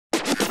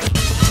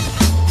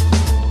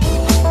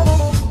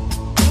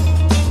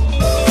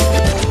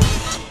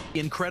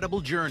incredible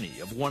journey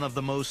of one of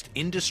the most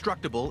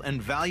indestructible and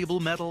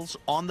valuable metals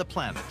on the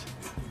planet,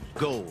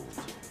 gold.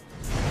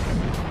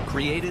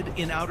 Created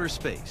in outer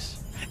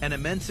space, an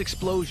immense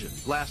explosion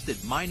blasted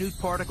minute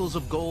particles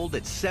of gold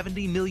at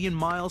 70 million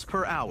miles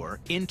per hour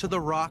into the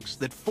rocks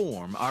that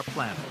form our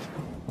planet.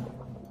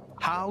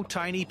 How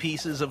tiny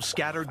pieces of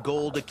scattered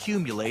gold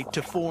accumulate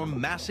to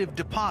form massive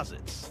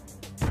deposits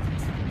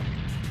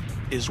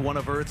is one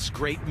of Earth's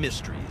great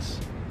mysteries.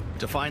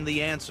 To find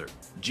the answer,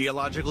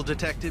 geological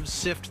detectives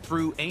sift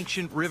through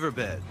ancient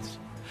riverbeds,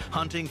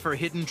 hunting for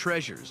hidden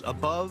treasures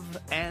above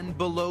and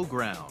below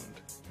ground,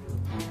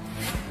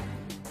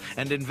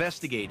 and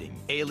investigating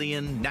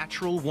alien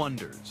natural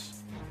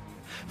wonders,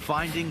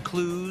 finding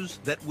clues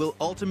that will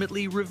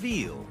ultimately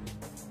reveal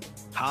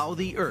how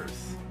the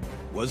Earth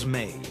was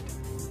made.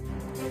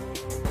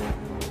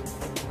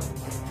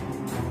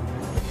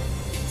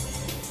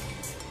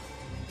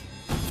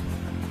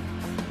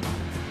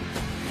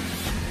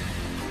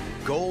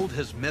 Gold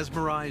has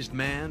mesmerized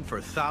man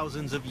for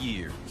thousands of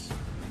years.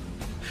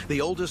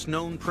 The oldest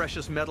known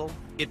precious metal,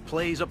 it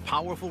plays a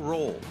powerful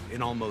role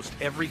in almost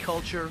every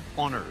culture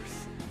on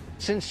Earth.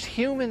 Since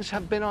humans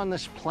have been on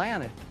this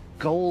planet,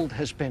 gold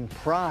has been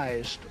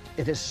prized.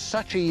 It is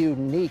such a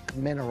unique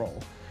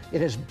mineral.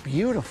 It is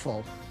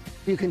beautiful.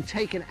 You can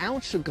take an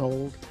ounce of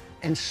gold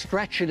and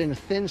stretch it in a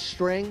thin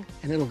string,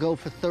 and it'll go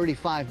for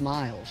 35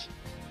 miles.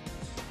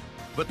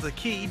 But the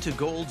key to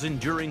gold's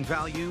enduring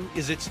value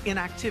is its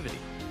inactivity.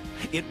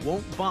 It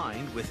won't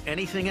bind with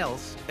anything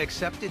else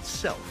except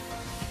itself.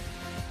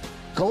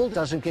 Gold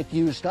doesn't get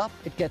used up,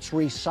 it gets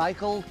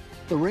recycled.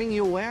 The ring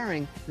you're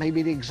wearing may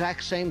be the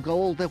exact same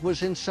gold that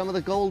was in some of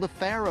the gold the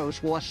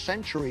pharaohs wore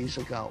centuries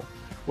ago.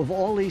 With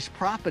all these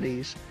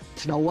properties,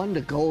 it's no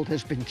wonder gold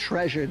has been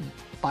treasured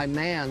by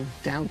man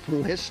down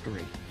through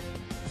history.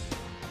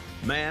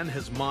 Man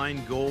has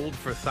mined gold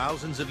for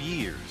thousands of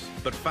years,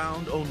 but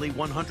found only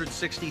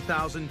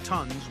 160,000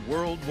 tons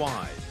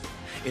worldwide,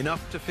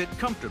 enough to fit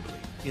comfortably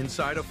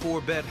inside a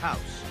 4-bed house.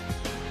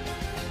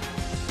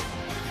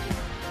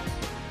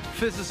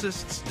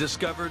 Physicists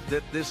discovered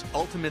that this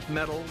ultimate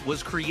metal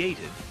was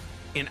created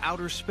in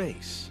outer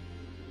space,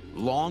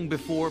 long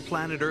before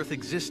planet Earth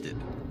existed,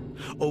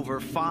 over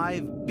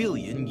 5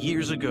 billion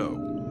years ago.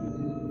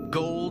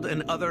 Gold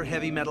and other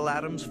heavy metal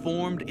atoms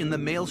formed in the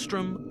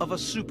maelstrom of a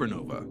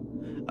supernova,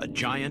 a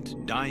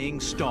giant dying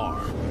star.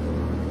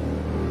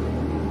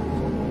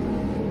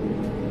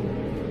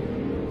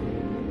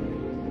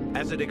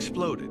 As it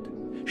exploded,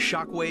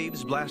 shock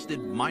waves blasted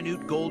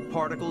minute gold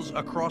particles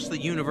across the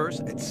universe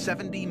at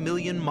 70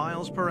 million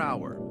miles per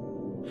hour,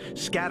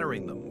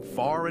 scattering them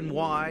far and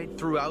wide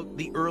throughout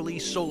the early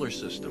solar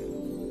system.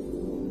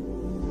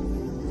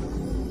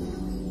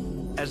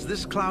 As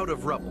this cloud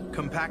of rubble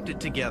compacted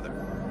together,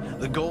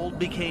 the gold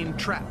became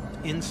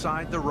trapped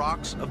inside the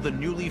rocks of the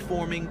newly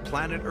forming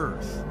planet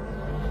Earth.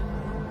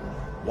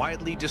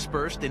 Widely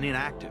dispersed and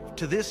inactive,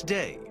 to this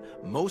day,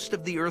 most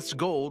of the Earth's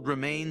gold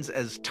remains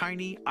as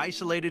tiny,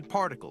 isolated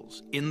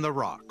particles in the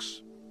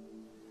rocks.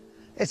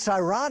 It's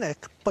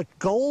ironic, but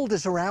gold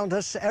is around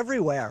us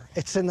everywhere.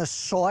 It's in the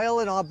soil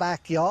in our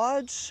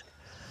backyards.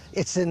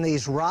 It's in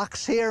these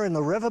rocks here in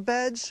the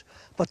riverbeds.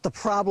 But the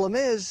problem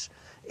is,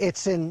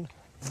 it's in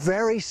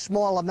very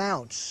small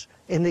amounts.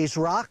 In these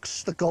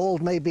rocks, the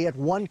gold may be at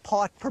 1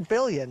 part per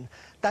billion.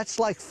 That's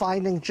like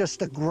finding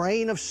just a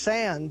grain of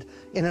sand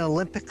in an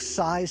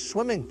Olympic-sized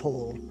swimming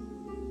pool.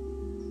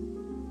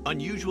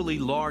 Unusually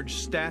large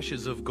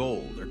stashes of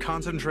gold are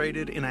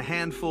concentrated in a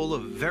handful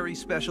of very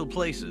special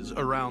places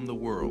around the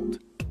world.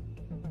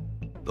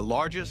 The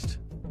largest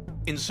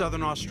in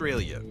southern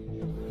Australia,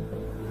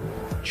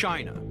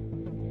 China,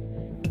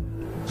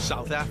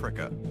 South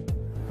Africa,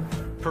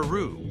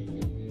 Peru,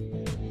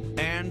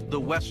 and the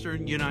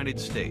western United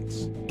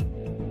States.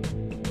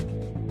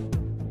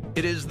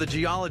 It is the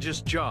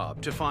geologist's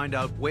job to find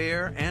out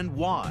where and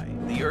why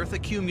the Earth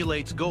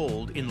accumulates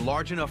gold in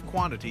large enough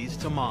quantities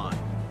to mine.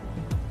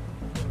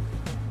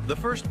 The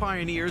first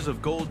pioneers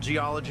of gold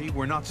geology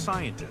were not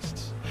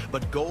scientists,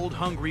 but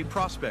gold-hungry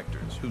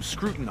prospectors who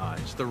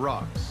scrutinized the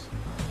rocks.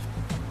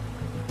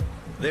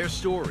 Their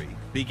story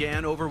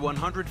began over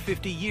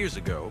 150 years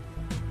ago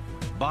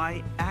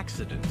by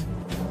accident.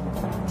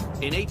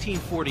 In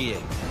 1848,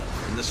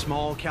 in the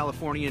small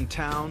Californian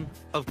town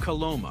of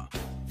Coloma,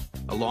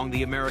 along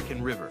the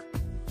American River,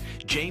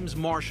 James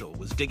Marshall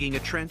was digging a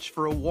trench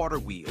for a water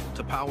wheel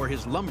to power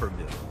his lumber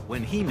mill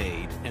when he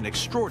made an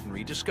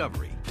extraordinary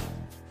discovery.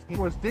 He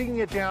was digging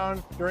it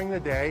down during the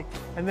day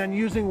and then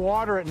using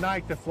water at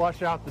night to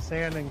flush out the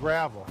sand and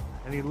gravel.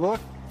 And he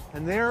looked,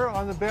 and there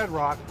on the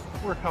bedrock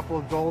were a couple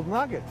of gold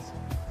nuggets.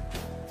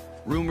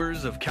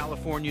 Rumors of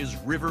California's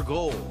river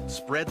gold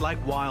spread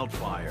like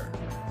wildfire.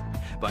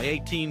 By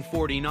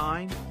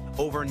 1849,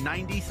 over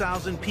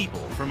 90,000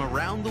 people from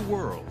around the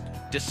world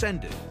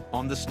descended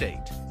on the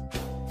state.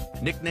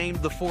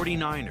 Nicknamed the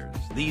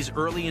 49ers, these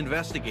early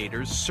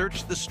investigators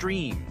searched the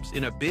streams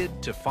in a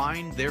bid to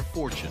find their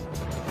fortune.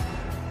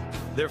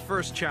 Their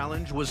first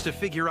challenge was to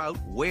figure out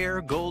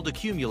where gold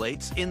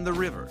accumulates in the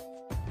river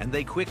And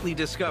they quickly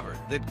discovered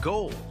that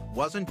gold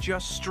wasn't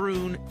just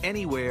strewn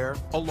anywhere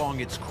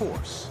along its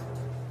course.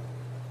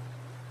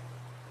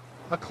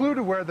 A clue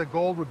to where the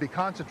gold would be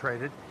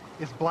concentrated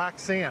is black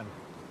sand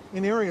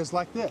in areas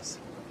like this.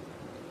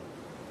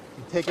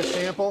 You take a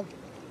sample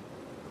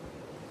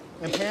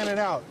and pan it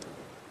out.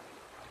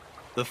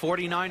 The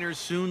 49ers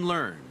soon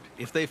learned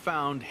if they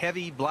found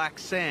heavy black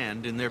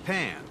sand in their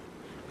pan,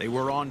 they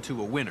were on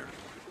to a winner.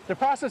 The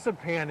process of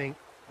panning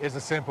is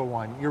a simple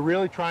one. You're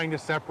really trying to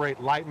separate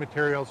light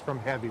materials from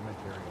heavy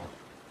material.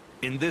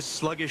 In this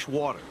sluggish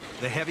water,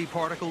 the heavy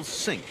particles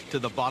sink to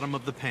the bottom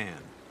of the pan.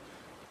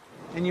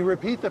 And you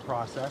repeat the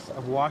process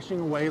of washing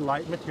away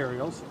light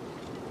materials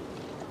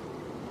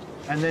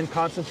and then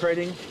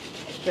concentrating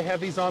the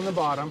heavies on the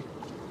bottom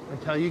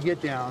until you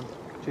get down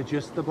to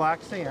just the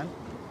black sand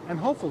and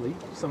hopefully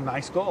some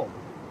nice gold.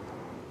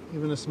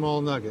 Even a small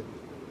nugget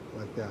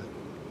like that.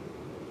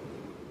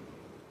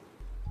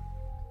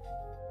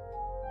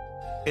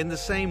 In the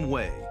same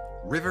way,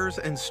 rivers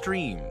and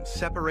streams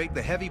separate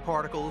the heavy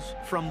particles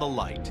from the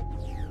light.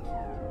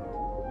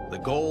 The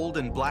gold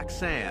and black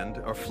sand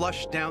are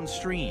flushed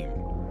downstream,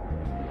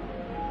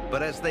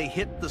 but as they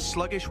hit the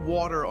sluggish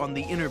water on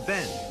the inner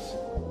bends,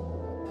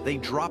 they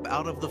drop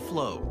out of the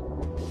flow.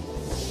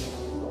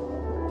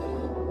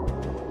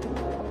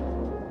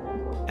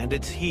 And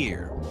it's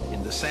here,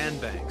 in the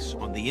sandbanks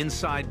on the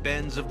inside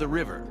bends of the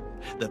river,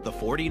 that the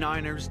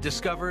 49ers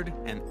discovered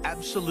an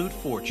absolute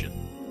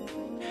fortune.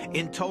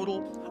 In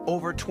total,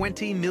 over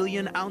 20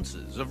 million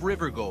ounces of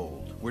river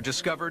gold were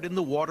discovered in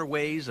the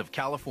waterways of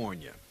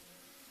California.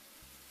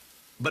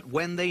 But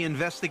when they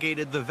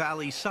investigated the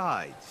valley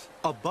sides,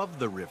 above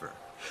the river,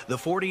 the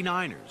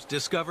 49ers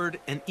discovered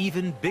an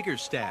even bigger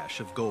stash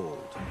of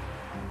gold.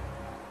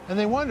 And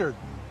they wondered,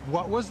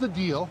 what was the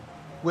deal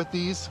with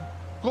these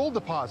gold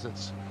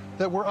deposits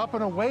that were up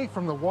and away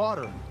from the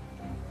water?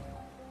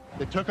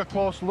 They took a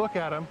close look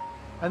at them,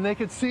 and they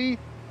could see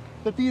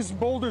that these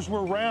boulders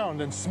were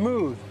round and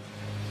smooth.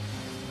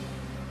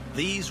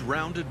 These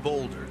rounded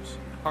boulders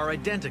are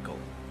identical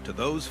to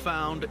those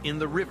found in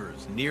the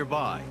rivers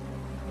nearby.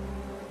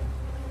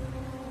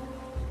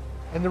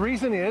 And the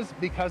reason is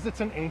because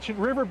it's an ancient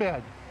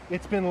riverbed.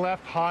 It's been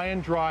left high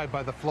and dry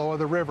by the flow of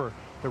the river.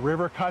 The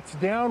river cuts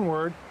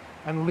downward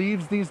and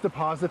leaves these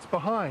deposits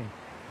behind.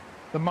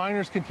 The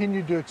miners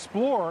continued to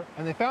explore,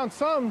 and they found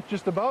some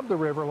just above the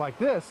river like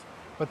this,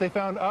 but they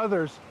found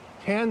others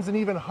tens and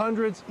even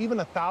hundreds, even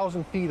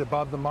 1,000 feet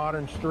above the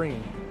modern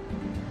stream.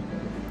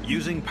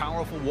 Using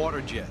powerful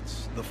water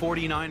jets, the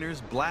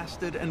 49ers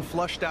blasted and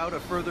flushed out a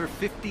further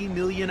 50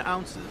 million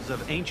ounces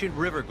of ancient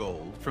river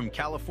gold from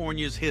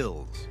California's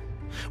hills,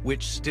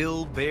 which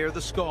still bear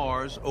the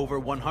scars over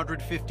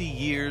 150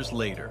 years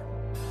later.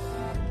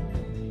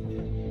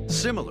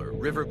 Similar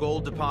river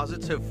gold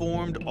deposits have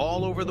formed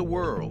all over the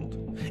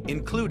world,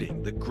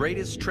 including the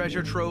greatest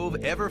treasure trove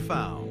ever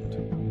found,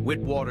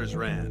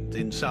 Witwatersrand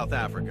in South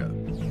Africa.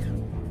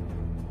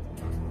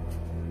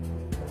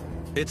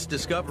 Its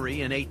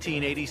discovery in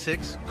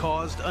 1886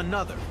 caused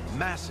another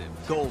massive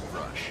gold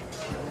rush.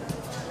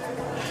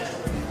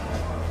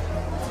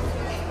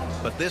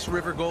 But this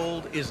river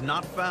gold is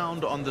not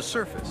found on the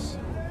surface.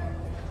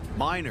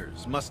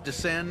 Miners must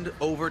descend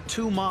over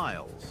 2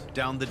 miles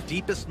down the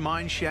deepest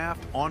mine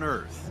shaft on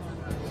Earth.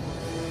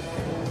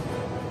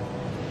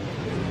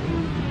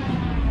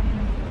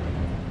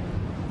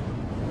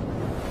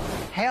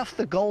 Half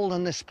the gold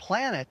on this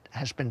planet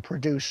has been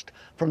produced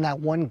from that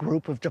one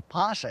group of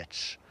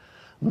deposits.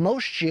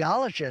 Most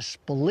geologists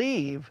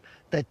believe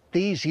that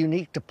these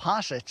unique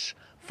deposits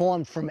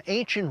formed from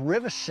ancient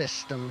river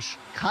systems,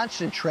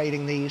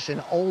 concentrating these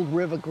in old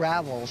river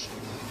gravels.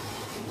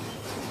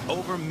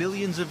 Over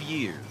millions of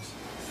years,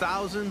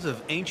 thousands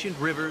of ancient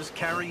rivers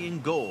carrying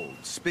gold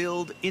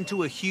spilled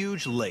into a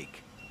huge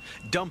lake,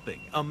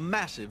 dumping a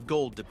massive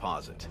gold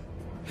deposit.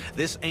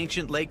 This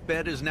ancient lake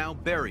bed is now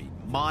buried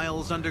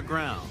miles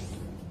underground.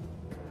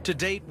 To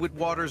date,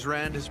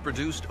 Witwatersrand has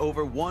produced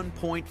over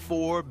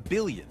 1.4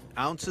 billion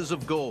ounces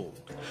of gold,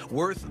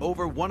 worth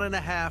over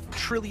 $1.5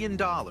 trillion.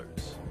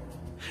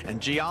 And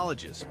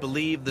geologists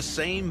believe the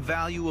same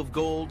value of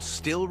gold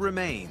still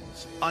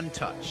remains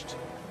untouched.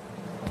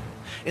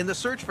 In the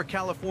search for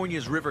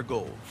California's river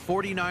gold,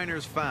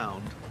 49ers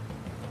found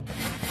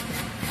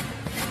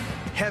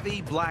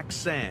heavy black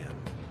sand,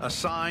 a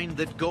sign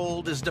that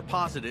gold is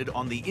deposited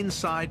on the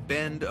inside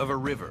bend of a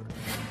river,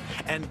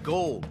 and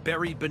gold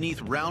buried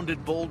beneath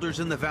rounded boulders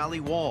in the valley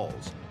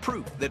walls,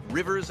 proof that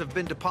rivers have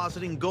been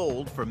depositing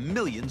gold for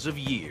millions of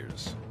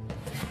years.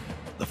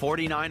 The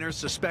 49ers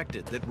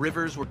suspected that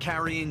rivers were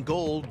carrying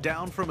gold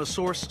down from a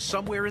source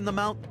somewhere in the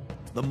mountain,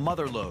 the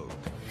Mother Lode.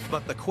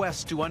 But the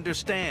quest to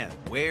understand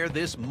where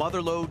this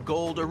Mother Lode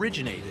gold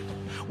originated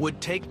would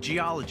take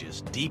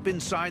geologists deep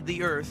inside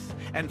the Earth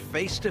and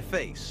face to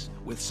face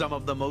with some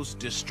of the most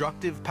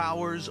destructive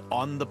powers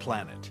on the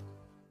planet.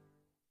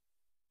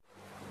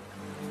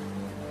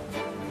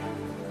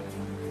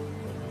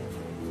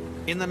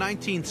 In the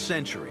 19th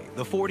century,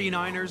 the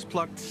 49ers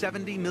plucked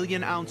 70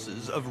 million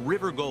ounces of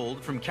river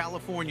gold from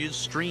California's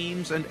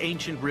streams and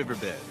ancient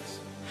riverbeds.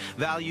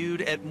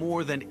 valued at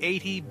more than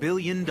 $80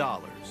 billion.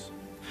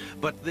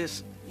 But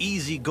this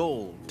easy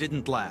gold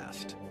didn't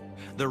last.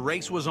 The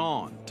race was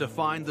on to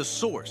find the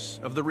source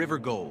of the river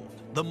gold,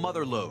 the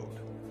mother lode,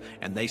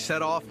 and they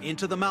set off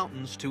into the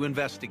mountains to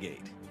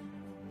investigate.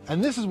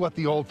 And this is what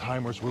the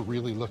old-timers were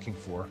really looking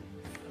for.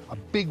 A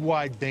big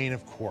wide vein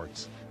of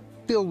quartz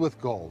filled with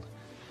gold.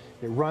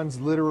 It runs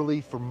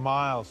literally for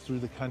miles through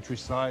the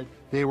countryside.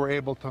 They were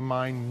able to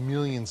mine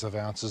millions of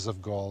ounces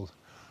of gold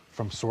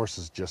from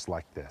sources just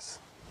like this.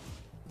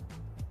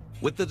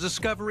 With the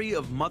discovery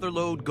of mother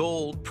lode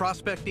gold,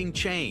 prospecting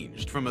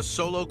changed from a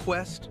solo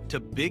quest to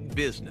big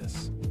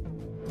business.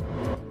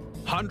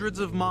 Hundreds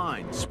of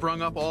mines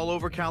sprung up all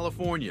over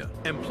California,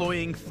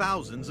 employing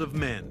thousands of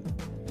men.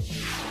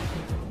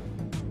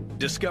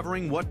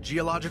 Discovering what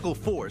geological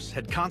force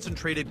had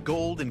concentrated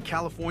gold in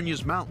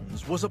California's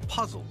mountains was a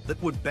puzzle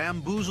that would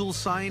bamboozle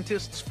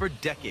scientists for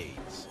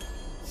decades.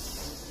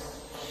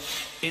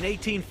 In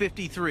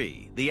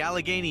 1853, the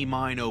Allegheny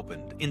mine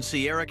opened in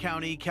Sierra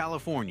County,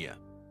 California.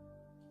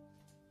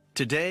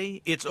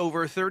 Today, it's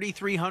over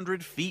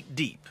 3,300 feet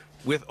deep,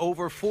 with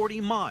over 40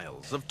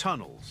 miles of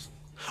tunnels,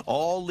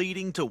 all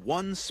leading to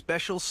one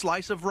special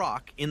slice of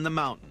rock in the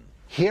mountain.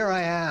 Here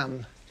I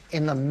am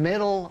in the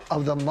middle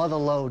of the mother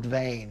lode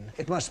vein.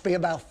 It must be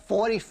about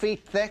 40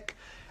 feet thick,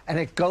 and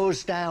it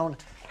goes down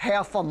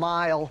half a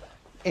mile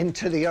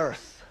into the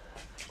earth.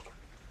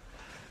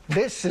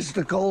 This is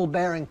the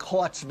gold-bearing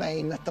quartz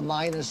vein that the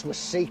miners were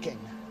seeking.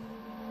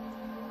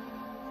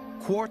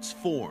 Quartz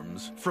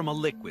forms from a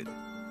liquid,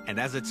 and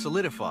as it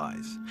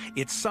solidifies,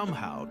 it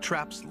somehow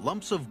traps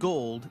lumps of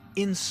gold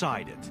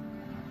inside it.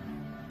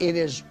 It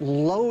is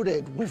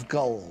loaded with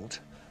gold.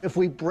 If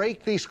we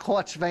break these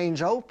quartz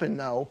veins open,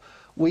 though,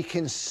 we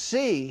can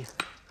see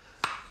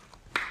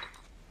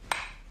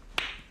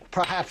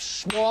perhaps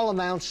small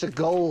amounts of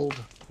gold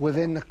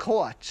within the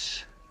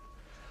quartz.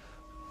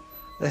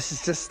 This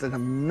is just an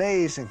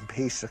amazing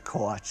piece of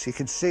quartz. You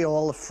can see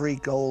all the free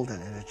gold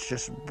in it. It's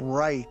just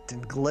bright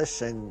and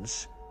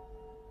glistens.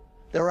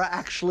 There are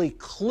actually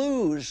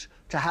clues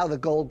to how the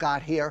gold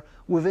got here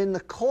within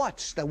the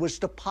quartz that was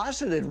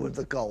deposited with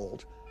the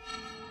gold.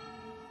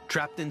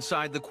 Trapped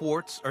inside the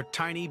quartz are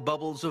tiny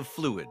bubbles of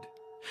fluid.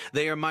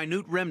 They are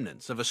minute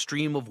remnants of a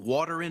stream of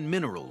water and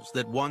minerals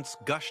that once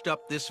gushed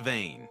up this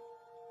vein.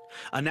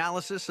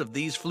 Analysis of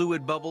these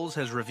fluid bubbles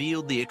has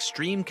revealed the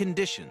extreme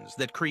conditions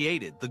that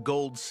created the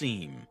gold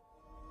seam.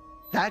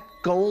 That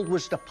gold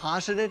was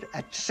deposited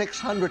at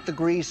 600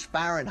 degrees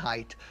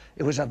Fahrenheit.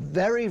 It was a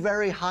very,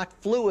 very hot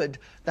fluid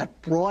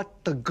that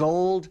brought the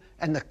gold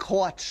and the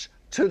quartz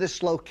to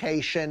this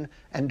location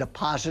and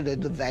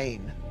deposited the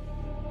vein.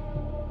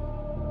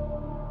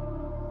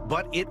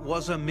 But it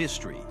was a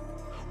mystery.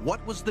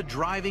 What was the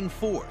driving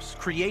force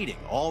creating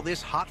all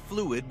this hot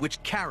fluid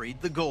which carried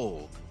the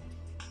gold?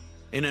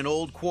 In an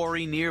old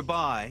quarry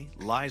nearby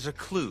lies a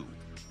clue.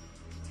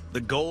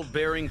 The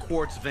gold-bearing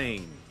quartz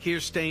vein, here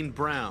stained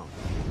brown,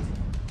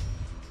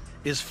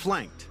 is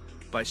flanked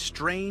by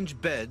strange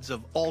beds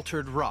of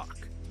altered rock.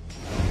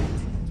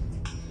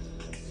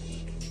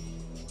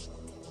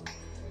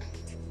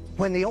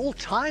 When the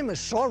old-timers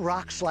saw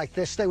rocks like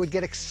this, they would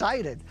get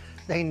excited.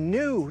 They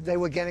knew they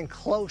were getting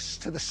close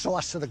to the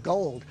source of the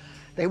gold.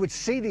 They would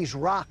see these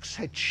rocks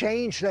had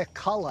changed their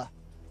color,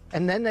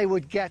 and then they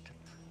would get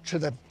to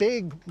the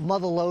big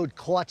mother lode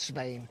quartz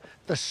vein,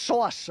 the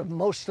source of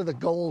most of the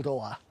gold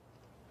ore.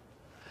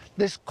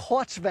 This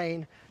quartz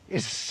vein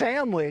is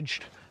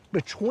sandwiched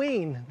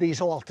between these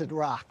altered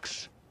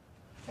rocks.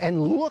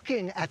 And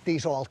looking at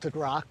these altered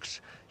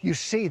rocks, you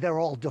see they're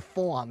all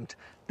deformed.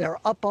 They're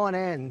up on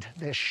end,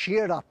 they're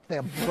sheared up,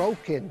 they're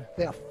broken,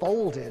 they're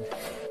folded.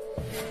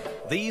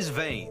 These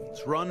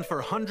veins run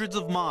for hundreds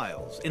of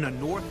miles in a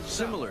north.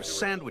 Similar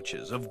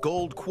sandwiches of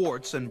gold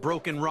quartz and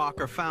broken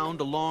rock are found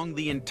along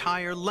the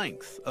entire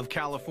length of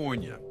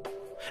California.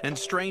 And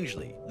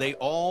strangely, they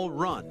all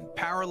run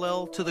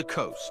parallel to the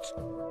coast.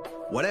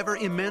 Whatever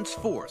immense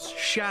force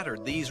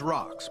shattered these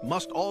rocks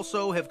must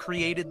also have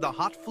created the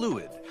hot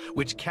fluid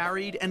which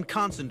carried and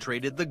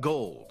concentrated the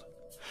gold.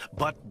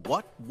 But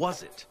what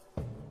was it?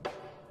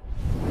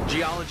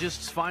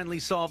 Geologists finally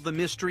solved the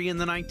mystery in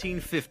the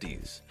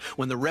 1950s,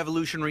 when the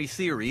revolutionary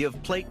theory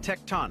of plate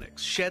tectonics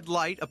shed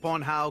light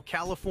upon how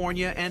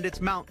California and its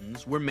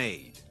mountains were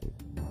made.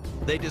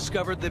 They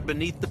discovered that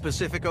beneath the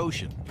Pacific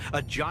Ocean,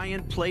 a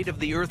giant plate of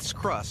the Earth's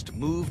crust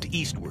moved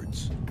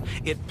eastwards.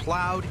 It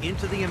plowed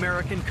into the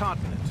American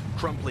continent,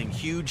 crumpling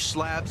huge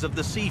slabs of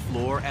the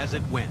seafloor as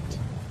it went.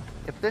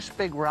 If this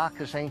big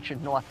rock is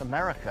ancient North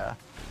America,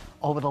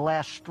 over the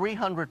last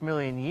 300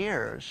 million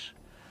years,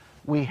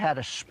 we had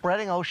a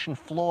spreading ocean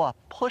floor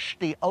push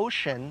the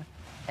ocean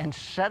and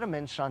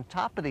sediments on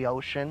top of the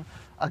ocean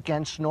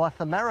against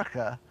North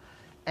America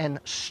and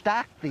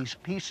stack these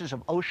pieces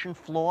of ocean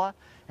floor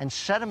and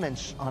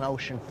sediments on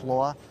ocean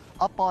floor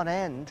up on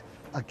end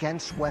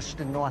against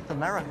Western North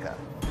America.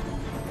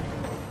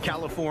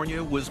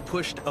 California was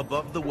pushed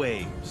above the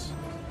waves.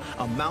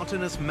 a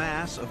mountainous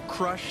mass of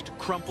crushed,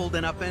 crumpled,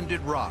 and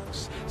upended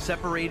rocks,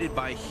 separated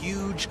by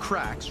huge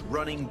cracks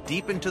running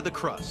deep into the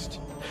crust,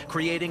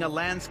 creating a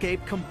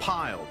landscape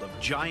compiled of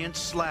giant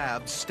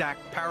slabs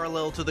stacked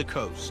parallel to the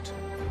coast.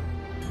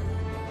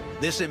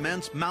 This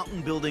immense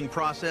mountain building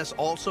process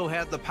also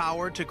had the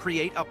power to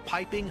create a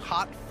piping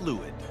hot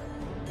fluid.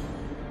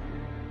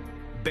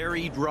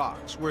 Buried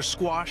rocks were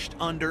squashed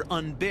under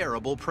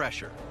unbearable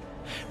pressure.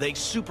 They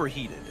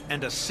superheated,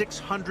 and a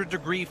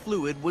 600-degree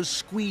fluid was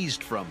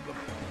squeezed from them.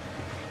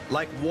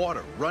 Like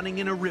water running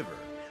in a river,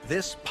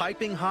 this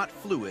piping hot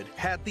fluid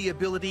had the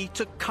ability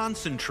to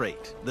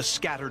concentrate the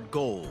scattered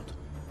gold.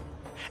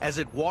 As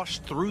it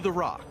washed through the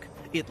rock,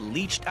 it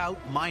leached out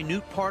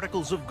minute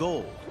particles of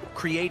gold,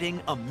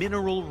 creating a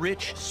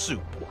mineral-rich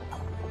soup.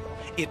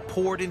 It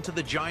poured into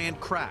the giant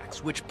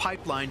cracks which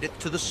pipelined it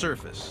to the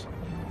surface.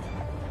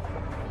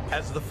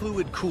 As the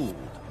fluid cooled,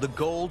 the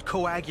gold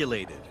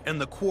coagulated and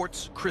the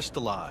quartz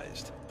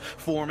crystallized,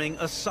 forming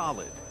a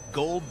solid,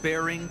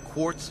 gold-bearing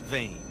quartz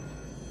vein.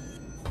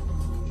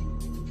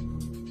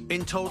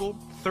 In total,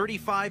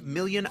 35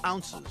 million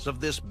ounces of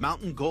this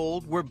mountain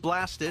gold were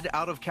blasted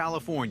out of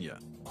California,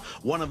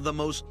 one of the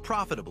most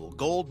profitable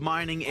gold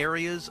mining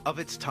areas of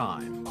its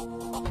time.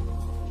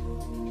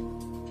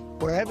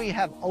 Wherever you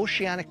have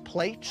oceanic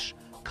plates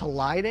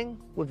colliding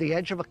with the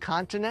edge of a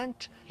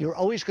continent, you're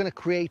always going to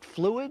create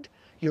fluid,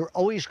 you're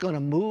always going to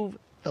move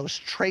those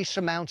trace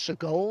amounts of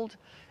gold,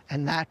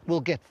 and that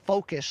will get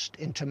focused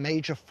into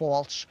major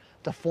faults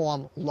to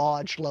form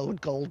large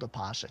load gold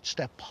deposits.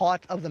 They're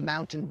part of the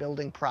mountain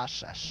building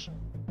process.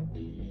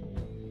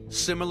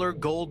 Similar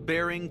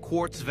gold-bearing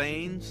quartz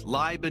veins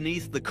lie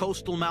beneath the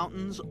coastal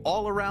mountains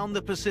all around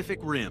the Pacific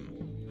Rim,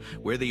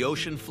 where the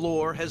ocean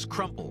floor has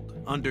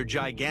crumpled under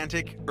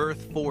gigantic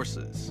Earth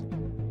forces.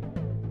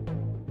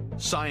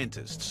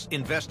 Scientists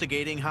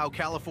investigating how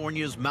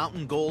California's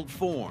mountain gold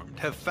formed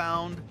have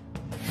found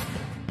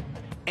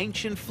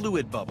ancient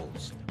fluid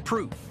bubbles,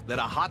 proof that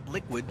a hot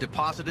liquid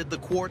deposited the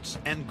quartz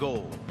and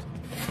gold.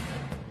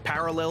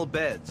 Parallel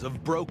beds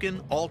of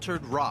broken,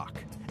 altered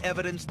rock,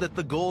 evidence that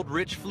the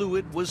gold-rich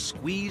fluid was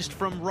squeezed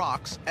from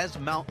rocks as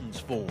mountains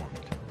formed.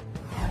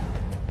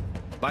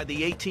 By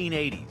the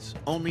 1880s,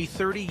 only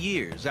 30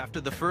 years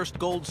after the first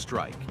gold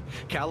strike,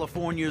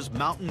 California's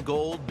mountain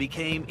gold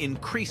became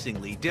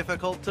increasingly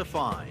difficult to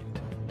find.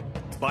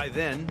 By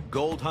then,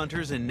 gold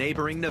hunters in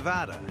neighboring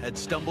Nevada had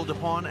stumbled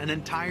upon an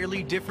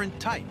entirely different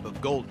type of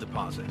gold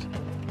deposit.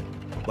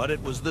 But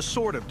it was the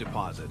sort of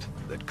deposit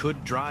that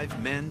could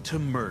drive men to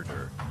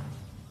murder.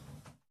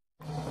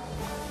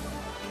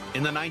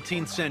 In the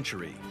 19th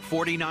century,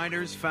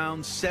 49ers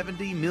found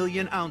 70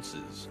 million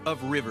ounces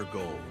of river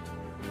gold.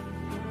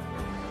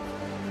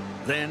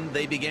 Then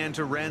they began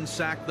to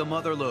ransack the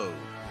mother lode,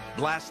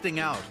 blasting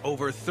out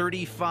over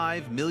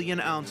 35 million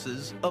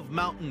ounces of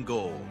mountain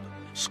gold,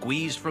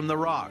 squeezed from the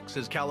rocks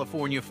as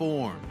California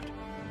formed.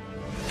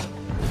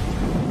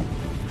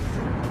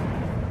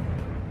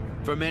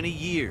 For many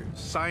years,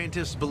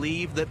 scientists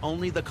believed that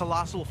only the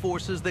colossal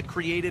forces that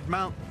created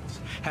mountains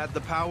had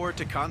the power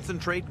to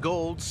concentrate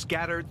gold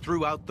scattered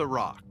throughout the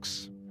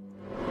rocks.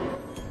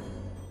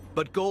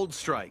 But gold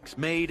strikes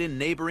made in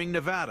neighboring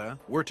Nevada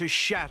were to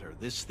shatter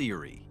this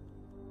theory.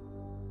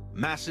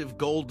 Massive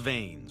gold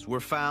veins were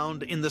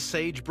found in the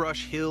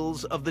sagebrush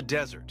hills of the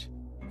desert.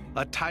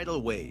 A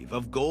tidal wave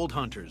of gold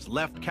hunters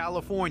left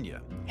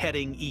California,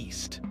 heading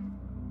east.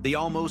 The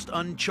almost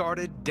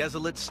uncharted,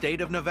 desolate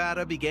state of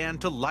Nevada began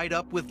to light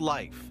up with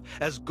life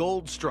as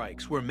gold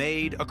strikes were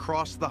made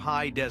across the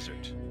high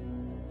desert.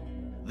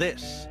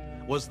 This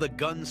was the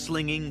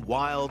gunslinging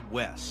Wild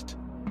West.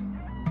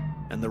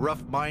 And the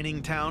rough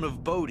mining town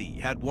of Bodie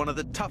had one of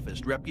the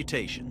toughest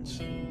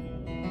reputations.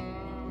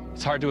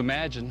 It's hard to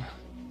imagine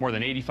more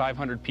than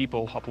 8,500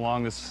 people up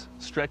along this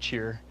stretch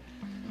here.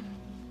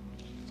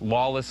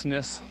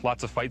 Lawlessness,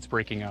 lots of fights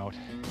breaking out.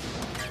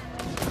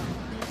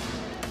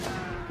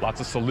 Lots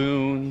of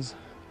saloons,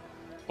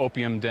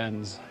 opium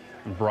dens,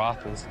 and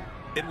brothels.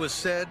 It was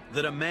said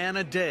that a man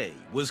a day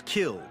was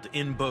killed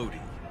in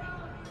Bodie.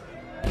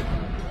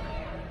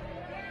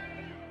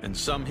 And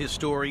some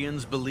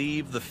historians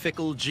believe the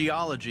fickle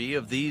geology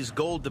of these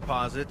gold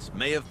deposits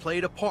may have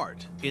played a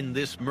part in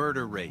this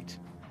murder rate.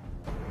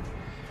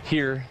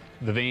 Here,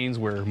 the veins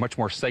were much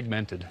more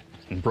segmented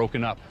and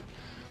broken up.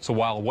 So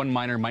while one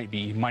miner might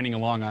be mining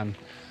along on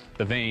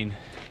the vein,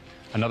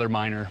 another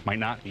miner might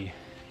not be,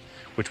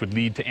 which would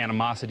lead to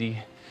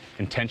animosity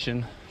and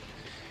tension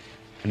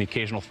and the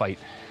occasional fight.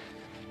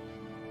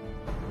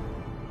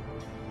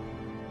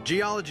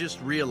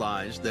 Geologists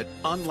realized that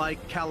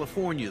unlike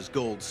California's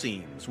gold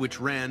seams, which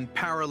ran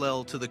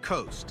parallel to the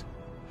coast,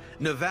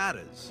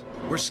 Nevada's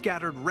were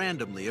scattered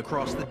randomly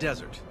across the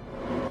desert.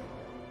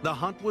 The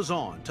hunt was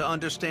on to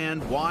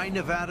understand why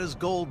Nevada's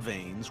gold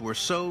veins were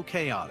so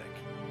chaotic.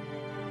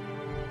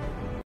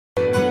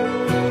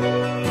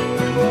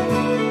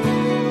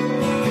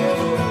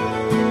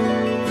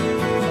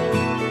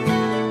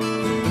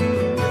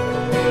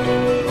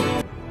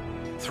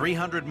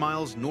 "300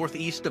 miles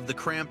northeast of the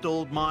cramped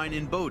old mine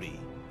in Bodie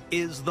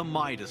is the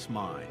Midas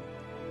Mine.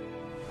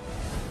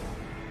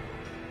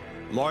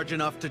 Large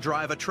enough to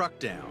drive a truck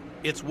down,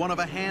 it's one of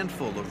a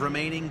handful of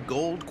remaining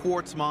gold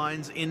quartz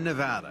mines in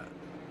Nevada.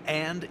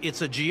 And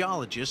it's a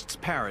geologist's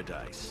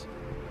paradise.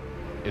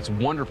 It's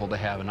wonderful to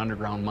have an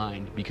underground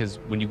mine because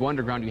when you go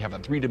underground, you have a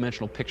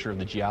three-dimensional picture of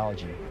the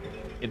geology.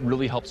 It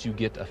really helps you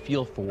get a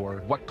feel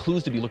for what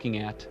clues to be looking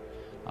at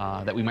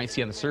that we might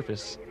see on the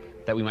surface,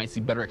 that we might see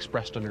better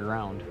expressed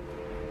underground.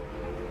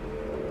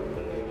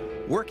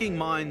 Working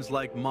mines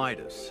like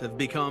Midas have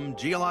become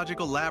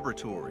geological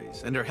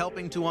laboratories and are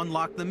helping to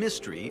unlock the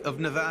mystery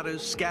of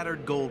Nevada's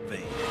scattered gold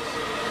veins.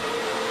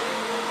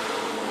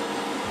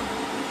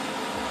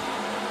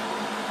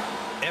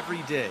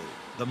 Every day,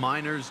 the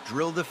miners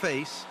drill the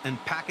face and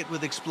pack it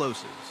with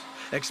explosives,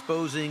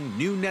 exposing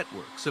new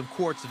networks of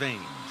quartz veins.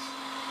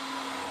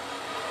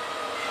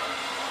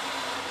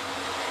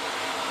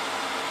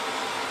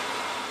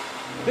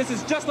 This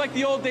is just like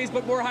the old days,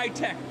 but more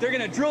high-tech. They're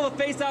gonna drill the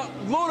face out,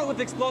 load it with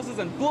explosives,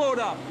 and blow it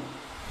up.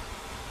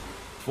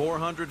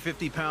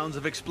 450 pounds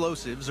of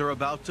explosives are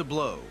about to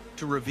blow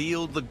to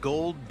reveal the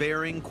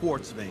gold-bearing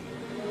quartz vein.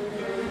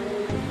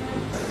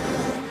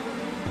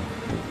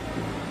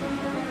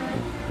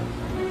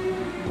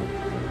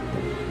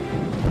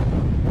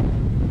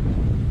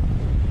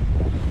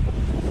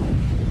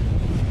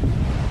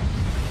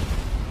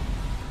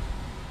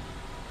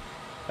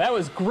 That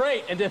was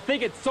great, and to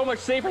think it's so much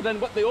safer than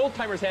what the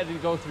old-timers had to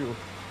go through.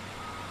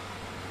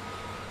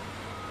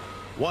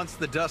 Once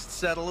the dust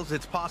settles,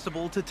 it's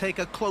possible to take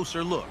a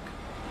closer look.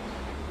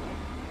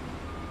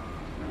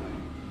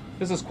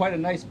 This is quite a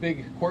nice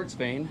big quartz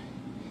vein.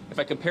 If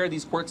I compare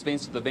these quartz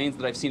veins to the veins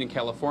that I've seen in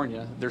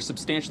California, they're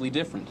substantially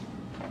different.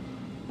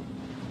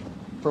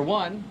 For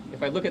one,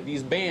 if I look at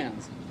these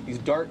bands, these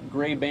dark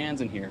gray bands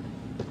in here,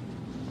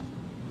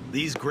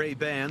 These gray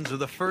bands are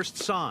the first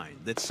sign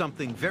that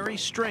something very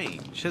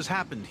strange has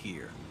happened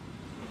here.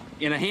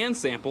 in a hand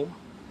sample,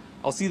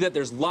 I'll see that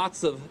there's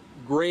lots of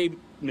gray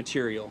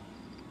material.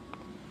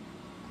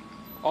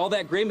 All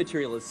that gray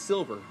material is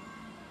silver.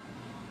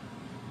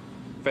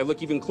 If I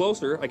look even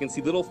closer, I can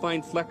see little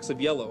fine flecks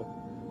of yellow.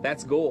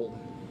 That's gold.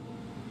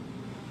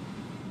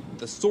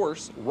 The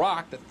source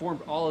rock that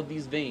formed all of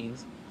these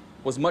veins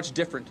was much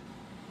different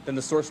than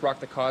the source rock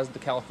that caused the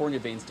California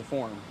veins to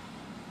form.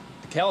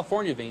 The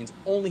California veins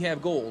only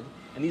have gold,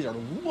 and these are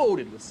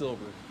loaded with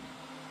silver.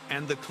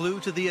 And the clue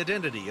to the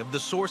identity of the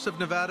source of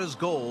Nevada's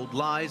gold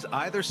lies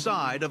either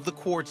side of the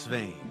quartz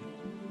vein.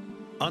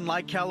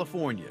 Unlike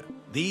California,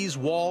 these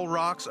wall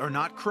rocks are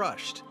not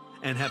crushed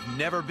and have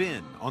never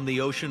been on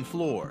the ocean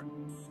floor.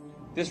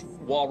 This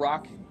wall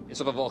rock is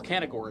of a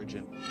volcanic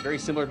origin, very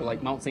similar to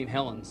like Mount St.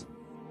 Helens.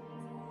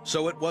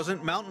 So it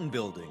wasn't mountain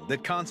building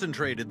that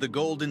concentrated the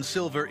gold and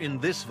silver in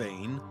this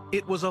vein,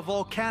 it was a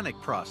volcanic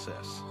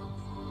process.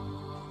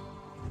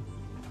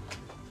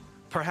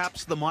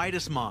 Perhaps the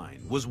Midas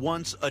mine was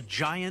once a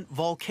giant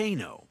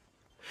volcano.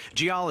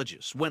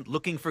 Geologists went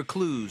looking for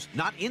clues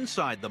not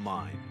inside the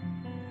mine,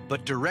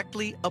 but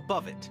directly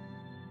above it.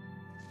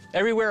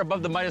 Everywhere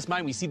above the Midas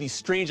mine, we see these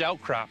strange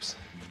outcrops.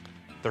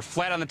 They're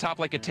flat on the top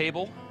like a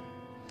table,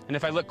 and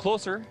if I look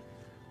closer,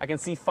 I can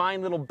see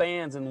fine little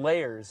bands and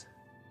layers.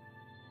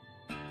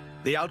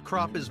 The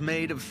outcrop is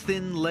made of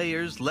thin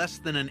layers less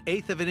than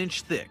 1/8 of an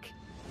inch thick.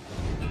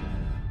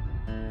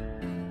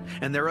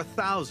 And there are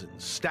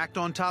thousands stacked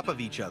on top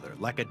of each other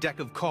like a deck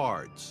of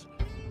cards.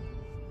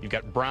 You've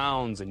got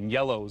browns and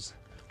yellows,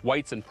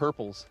 whites and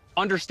purples.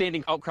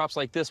 Understanding outcrops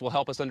like this will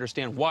help us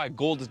understand why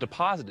gold is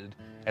deposited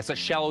at such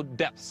shallow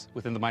depths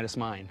within the Midas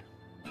mine.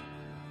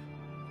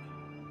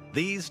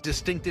 These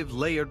distinctive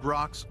layered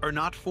rocks are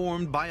not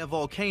formed by a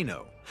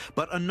volcano,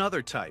 but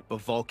another type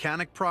of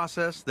volcanic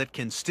process that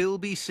can still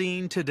be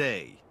seen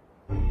today.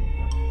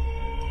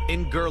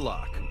 In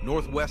Gerlach,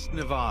 northwest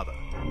Nevada.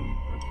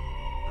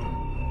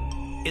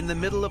 In the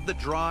middle of the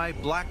dry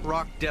Black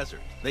Rock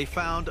Desert, they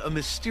found a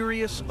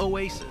mysterious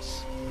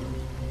oasis.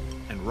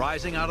 And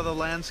rising out of the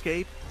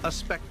landscape, a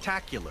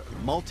spectacular,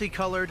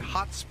 multicolored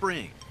hot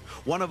spring,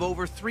 one of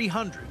over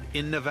 300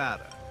 in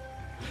Nevada.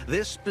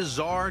 This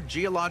bizarre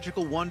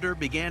geological wonder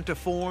began to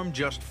form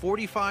just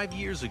 45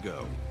 years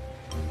ago.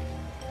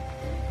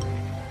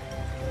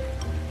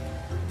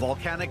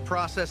 Volcanic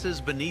processes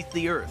beneath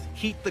the earth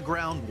heat the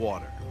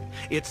groundwater.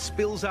 It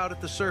spills out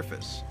at the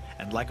surface,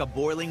 and like a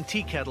boiling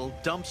tea kettle,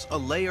 dumps a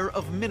layer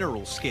of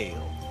mineral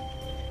scale.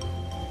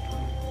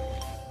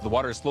 The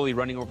water is slowly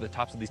running over the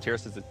tops of these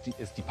terraces.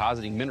 It's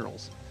depositing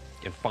minerals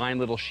in fine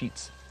little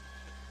sheets,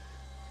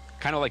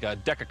 kind of like a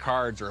deck of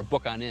cards or a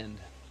book on end.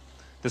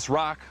 This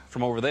rock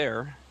from over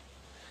there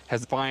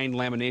has fine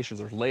laminations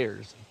or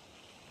layers.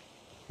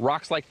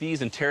 Rocks like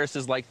these and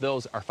terraces like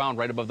those are found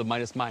right above the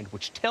Midas mine,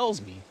 which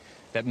tells me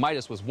that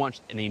Midas was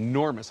once an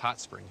enormous hot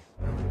spring.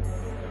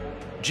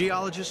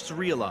 Geologists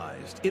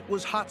realized it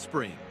was hot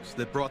springs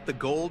that brought the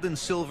gold and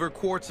silver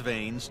quartz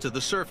veins to the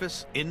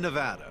surface in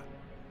Nevada.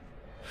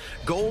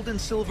 Gold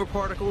and silver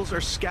particles are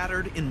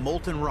scattered in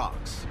molten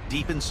rocks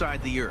deep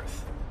inside the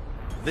earth.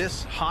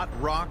 This hot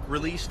rock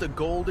released a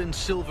gold and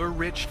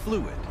silver-rich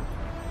fluid.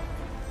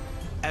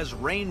 As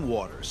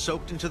rainwater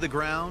soaked into the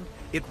ground,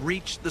 It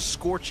reached the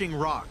scorching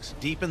rocks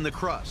deep in the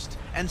crust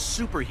and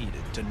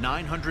superheated to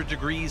 900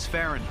 degrees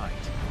Fahrenheit.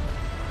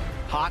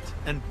 Hot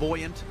and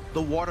buoyant,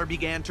 the water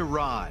began to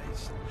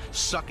rise,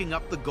 sucking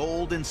up the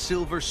gold and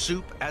silver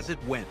soup as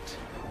it went.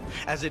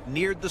 As it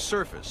neared the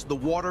surface, the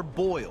water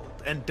boiled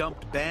and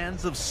dumped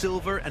bands of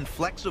silver and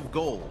flecks of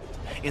gold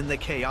in the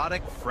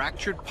chaotic,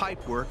 fractured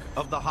pipework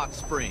of the hot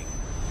spring.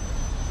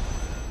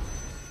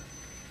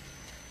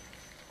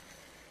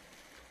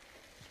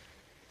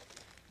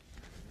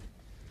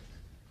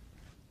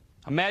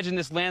 Imagine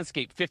this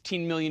landscape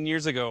 15 million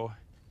years ago.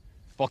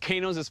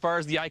 Volcanoes as far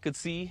as the eye could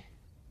see,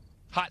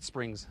 hot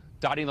springs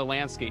dotting the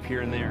landscape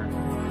here and there.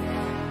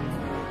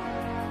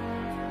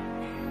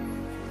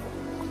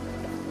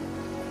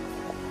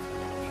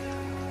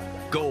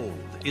 Gold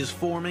is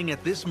forming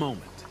at this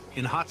moment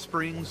in hot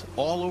springs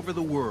all over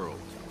the world.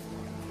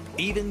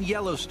 Even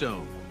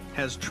Yellowstone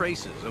has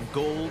traces of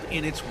gold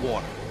in its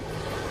water.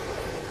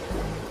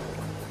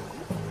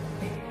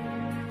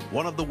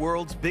 One of the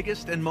world's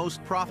biggest and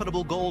most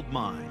profitable gold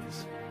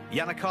mines,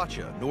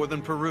 Yanacocha,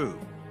 northern Peru,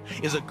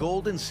 is a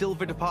gold and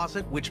silver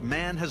deposit which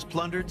man has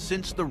plundered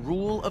since the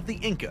rule of the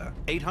Inca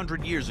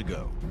 800 years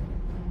ago.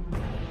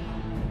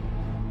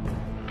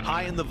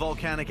 High in the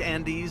volcanic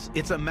Andes,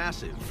 it's a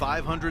massive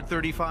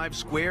 535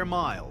 square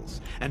miles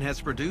and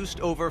has produced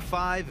over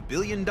 $5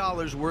 billion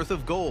worth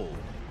of gold,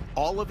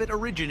 all of it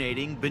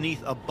originating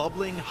beneath a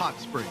bubbling hot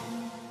spring.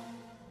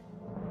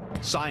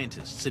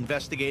 Scientists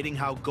investigating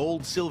how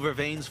gold-silver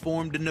veins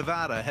formed in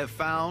Nevada have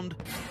found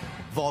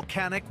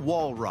volcanic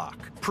wall rock,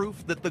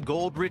 proof that the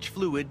gold-rich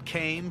fluid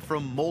came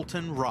from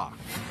molten rock,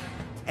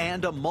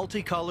 and a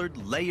multicolored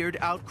layered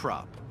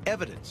outcrop,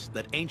 evidence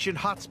that ancient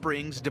hot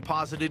springs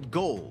deposited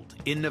gold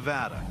in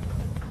Nevada.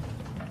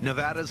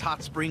 Nevada's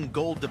hot spring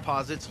gold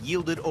deposits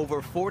yielded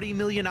over 40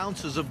 million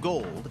ounces of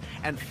gold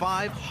and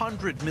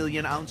 500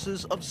 million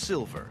ounces of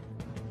silver.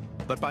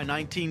 But by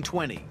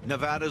 1920,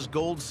 Nevada's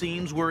gold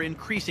seams were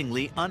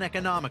increasingly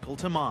uneconomical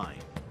to mine.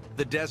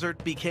 The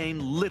desert became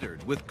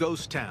littered with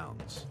ghost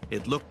towns.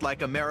 It looked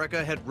like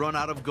America had run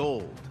out of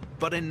gold.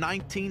 But in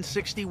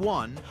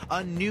 1961,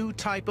 a new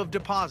type of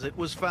deposit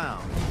was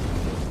found.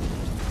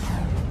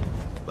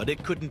 But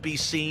it couldn't be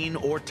seen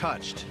or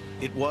touched.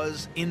 It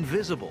was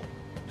invisible.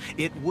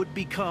 It would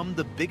become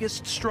the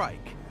biggest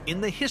strike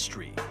in the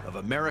history of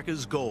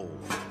America's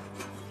gold.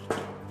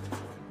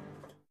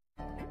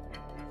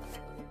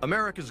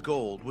 America's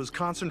gold was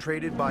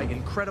concentrated by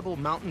incredible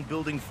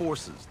mountain-building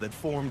forces that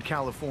formed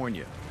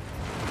California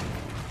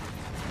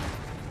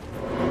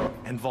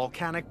and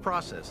volcanic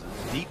processes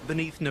deep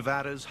beneath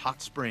Nevada's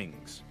hot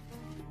springs.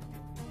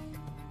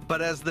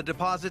 But as the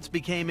deposits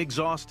became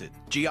exhausted,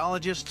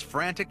 geologists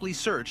frantically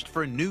searched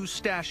for new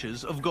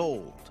stashes of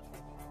gold.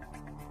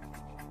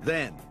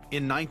 Then,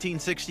 in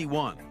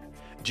 1961,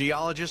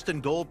 geologist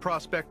and gold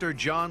prospector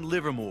John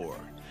Livermore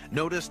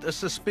noticed a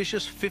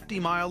suspicious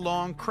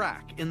 50-mile-long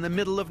crack in the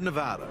middle of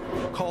Nevada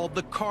called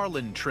the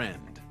Carlin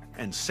Trend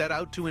and set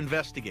out to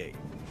investigate.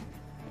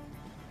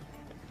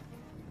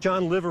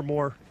 John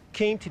Livermore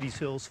came to these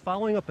hills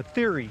following up a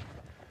theory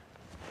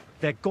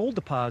that gold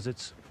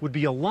deposits would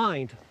be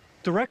aligned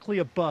directly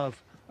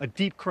above a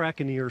deep crack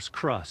in the Earth's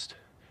crust.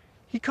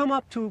 He'd come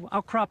up to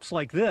outcrops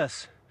like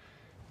this,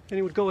 and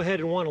he would go ahead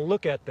and want to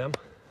look at them.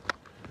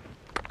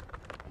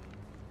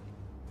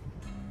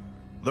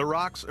 The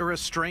rocks are a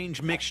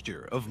strange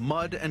mixture of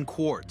mud and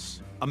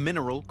quartz, a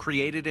mineral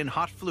created in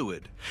hot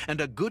fluid, and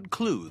a good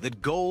clue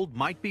that gold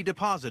might be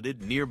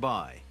deposited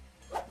nearby.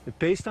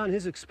 Based on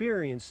his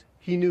experience,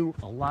 he knew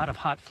a lot of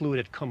hot fluid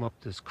had come up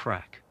this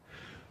crack.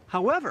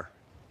 However,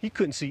 he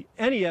couldn't see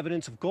any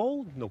evidence of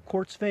gold, no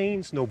quartz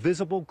veins, no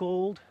visible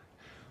gold.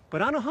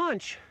 But on a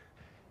hunch,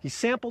 he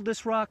sampled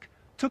this rock,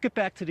 took it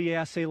back to the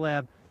assay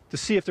lab to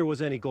see if there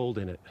was any gold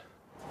in it.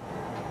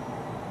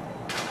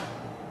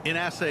 In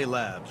assay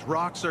labs,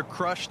 rocks are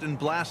crushed and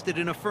blasted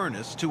in a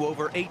furnace to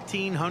over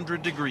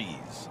 1,800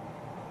 degrees.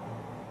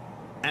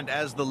 And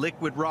as the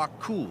liquid rock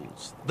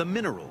cools, the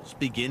minerals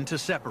begin to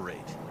separate.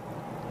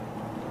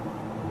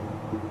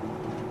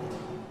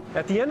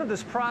 At the end of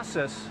this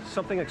process,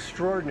 something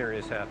extraordinary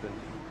has happened.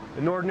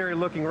 An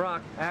ordinary-looking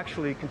rock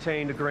actually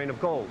contained a grain of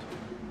gold.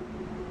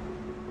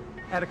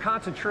 At a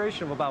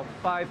concentration of about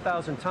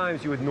 5,000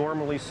 times you would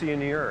normally see in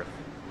the Earth.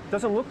 It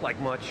doesn't look like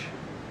much,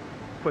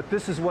 but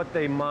this is what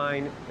they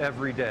mine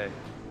every day.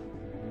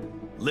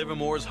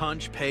 Livermore's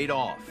hunch paid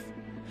off.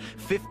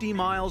 50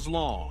 miles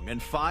long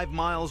and 5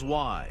 miles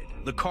wide,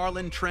 the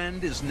Carlin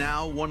Trend is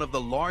now one of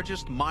the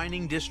largest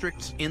mining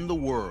districts in the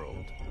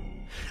world.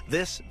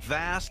 This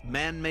vast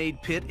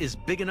man-made pit is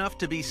big enough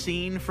to be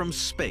seen from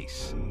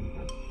space.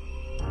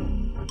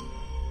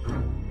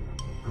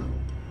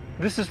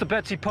 This is the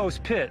Betsy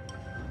Post Pit,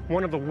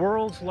 one of the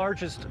world's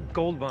largest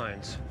gold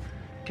mines.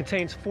 It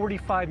contains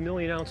 45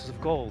 million ounces of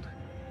gold.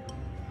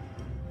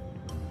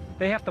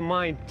 They have to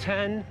mine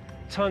 10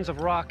 tons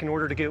of rock in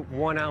order to get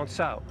 1 ounce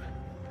out.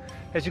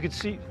 As you can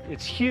see,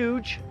 it's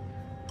huge,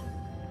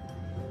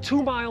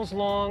 2 miles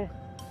long,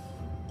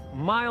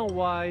 mile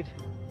wide,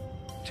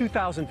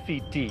 2,000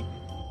 feet deep.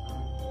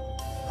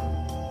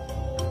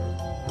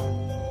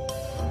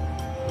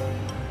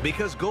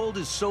 Because gold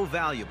is so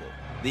valuable,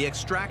 the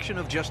extraction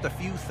of just a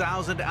few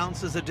thousand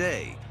ounces a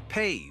day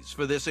pays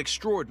for this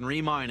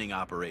extraordinary mining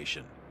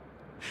operation.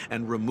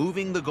 And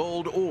removing the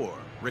gold ore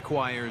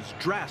requires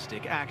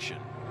drastic action.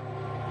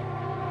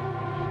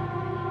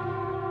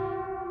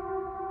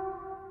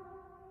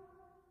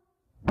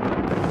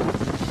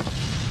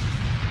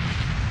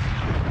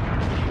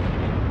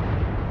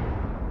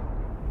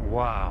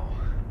 Wow.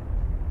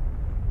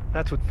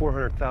 That's what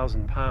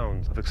 400,000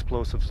 pounds of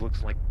explosives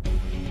looks like.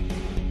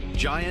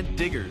 Giant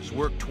diggers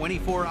work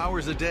 24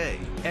 hours a day,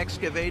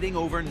 excavating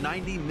over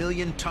 90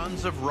 million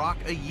tons of rock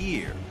a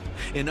year,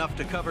 enough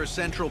to cover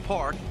Central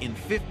Park in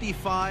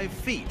 55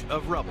 feet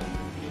of rubble.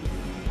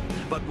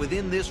 But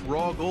within this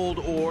raw gold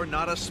ore,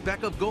 not a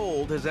speck of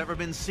gold has ever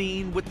been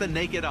seen with the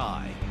naked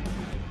eye.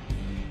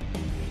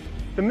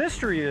 The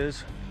mystery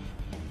is,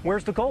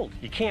 where's the gold?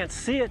 You can't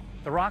see it.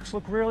 The rocks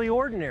look really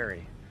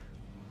ordinary.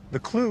 The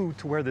clue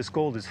to where this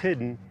gold is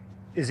hidden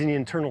is in the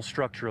internal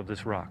structure of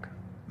this rock.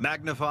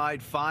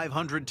 Magnified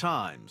 500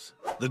 times,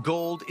 the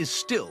gold is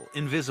still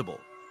invisible.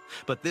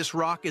 But this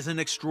rock is an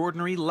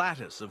extraordinary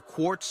lattice of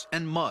quartz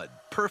and mud,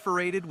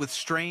 perforated with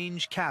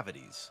strange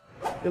cavities.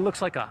 It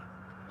looks like a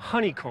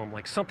honeycomb,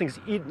 like something's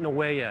eaten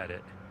away at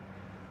it.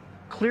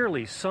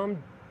 Clearly,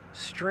 some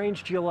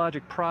strange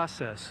geologic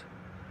process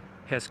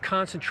has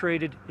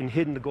concentrated and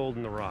hidden the gold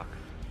in the rock.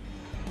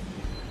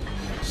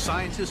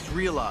 Scientists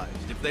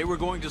realized if they were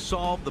going to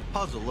solve the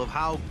puzzle of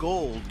how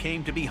gold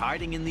came to be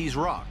hiding in these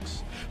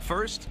rocks,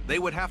 first they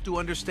would have to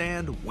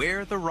understand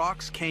where the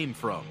rocks came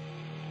from.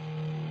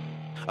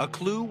 A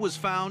clue was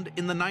found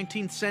in the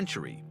 19th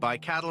century by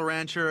cattle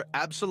rancher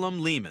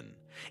Absalom Lehman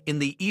in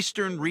the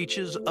eastern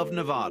reaches of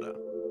Nevada.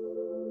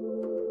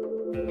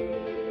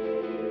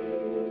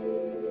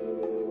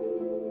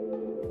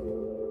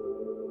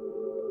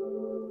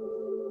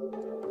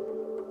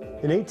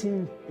 In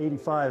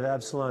 1885,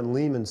 Absalom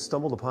Lehman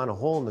stumbled upon a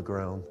hole in the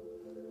ground.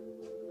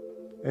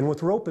 And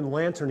with rope and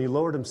lantern, he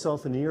lowered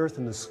himself in the earth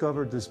and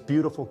discovered this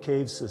beautiful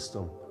cave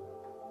system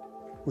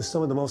with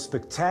some of the most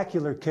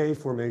spectacular cave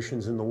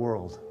formations in the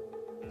world.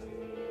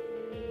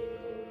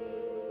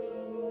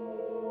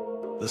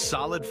 The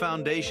solid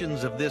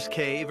foundations of this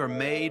cave are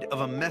made of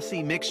a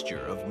messy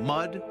mixture of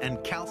mud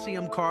and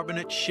calcium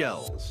carbonate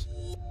shells.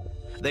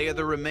 They are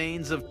the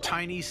remains of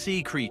tiny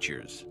sea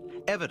creatures,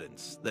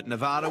 evidence that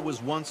Nevada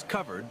was once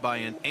covered by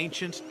an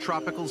ancient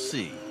tropical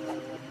sea.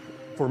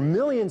 For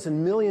millions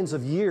and millions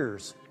of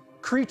years,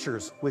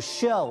 creatures with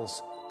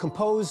shells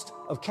composed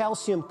of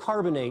calcium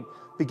carbonate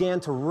began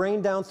to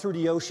rain down through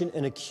the ocean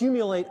and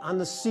accumulate on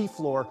the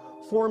seafloor,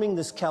 forming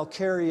this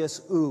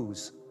calcareous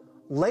ooze.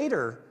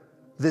 Later,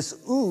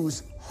 this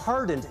ooze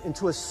hardened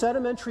into a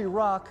sedimentary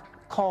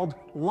rock called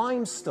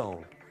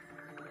limestone.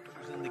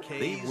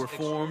 These were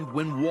formed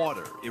when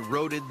water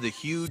eroded the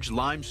huge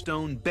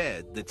limestone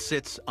bed that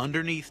sits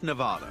underneath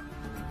Nevada.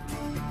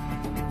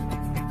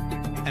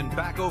 And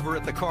back over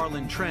at the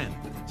Carlin Trend,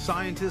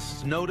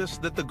 scientists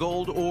noticed that the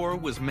gold ore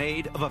was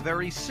made of a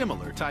very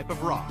similar type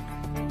of rock.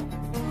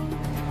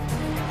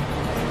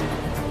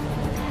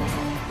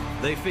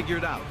 They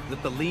figured out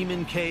that the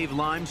Lehman Cave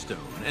limestone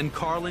and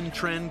Carlin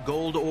Trend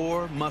gold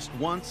ore must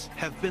once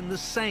have been the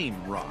same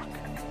rock.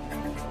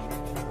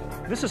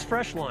 This is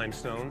fresh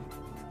limestone.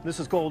 This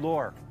is gold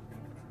ore.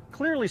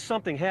 Clearly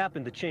something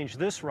happened to change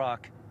this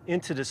rock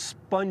into this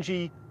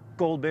spongy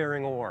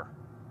gold-bearing ore.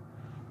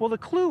 Well, the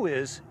clue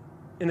is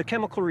in the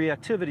chemical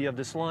reactivity of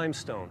this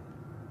limestone.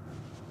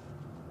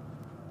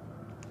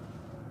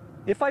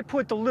 If I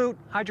put dilute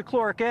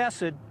hydrochloric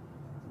acid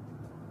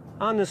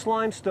on this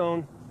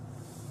limestone,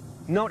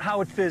 note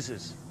how it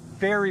fizzes.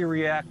 Very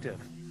reactive.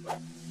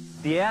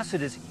 The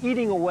acid is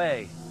eating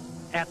away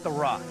at the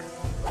rock.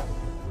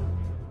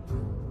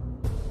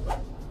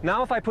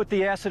 Now if I put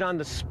the acid on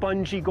the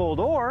spongy gold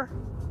ore,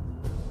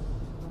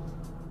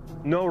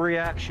 no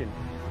reaction.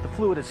 The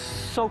fluid is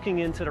soaking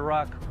into the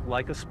rock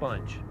like a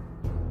sponge.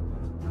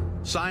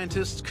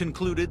 Scientists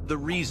concluded the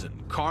reason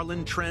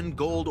Carlin Trend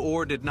gold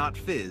ore did not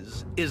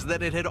fizz is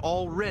that it had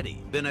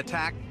already been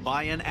attacked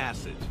by an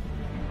acid.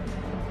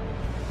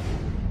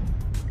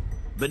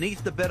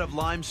 Beneath the bed of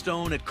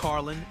limestone at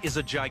Carlin is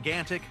a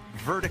gigantic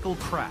vertical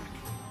crack.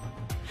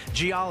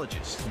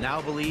 Geologists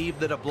now believe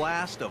that a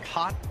blast of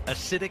hot,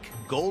 acidic,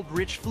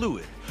 gold-rich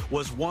fluid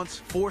was once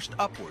forced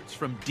upwards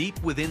from deep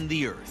within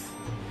the earth.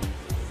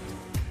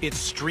 It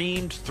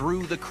streamed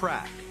through the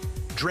crack,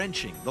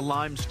 drenching the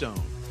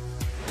limestone.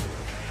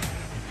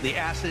 The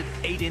acid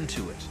ate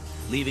into it,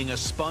 leaving a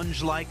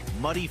sponge-like,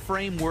 muddy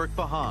framework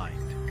behind.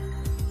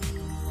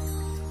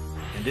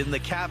 And in the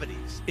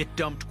cavities, it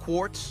dumped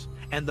quartz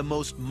and the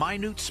most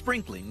minute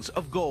sprinklings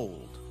of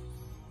gold.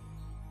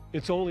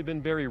 It's only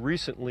been very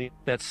recently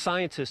that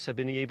scientists have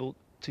been able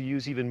to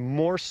use even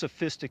more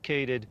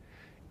sophisticated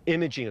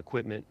imaging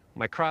equipment,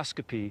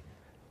 microscopy,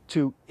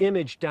 to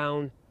image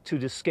down to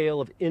the scale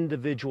of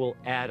individual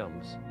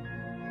atoms.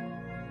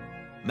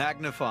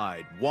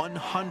 Magnified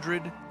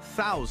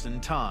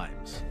 100,000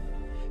 times.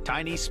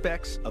 Tiny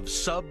specks of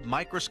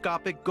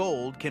sub-microscopic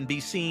gold can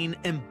be seen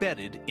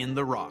embedded in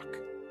the rock.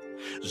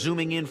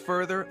 Zooming in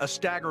further, a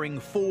staggering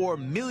 4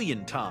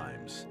 million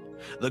times,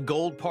 the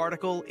gold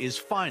particle is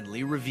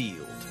finally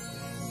revealed.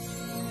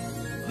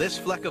 This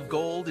fleck of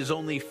gold is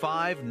only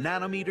 5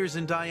 nanometers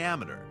in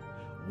diameter,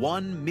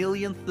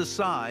 1/1,000,000th the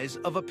size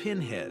of a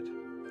pinhead,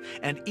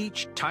 and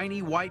each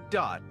tiny white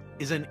dot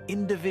is an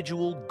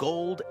individual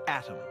gold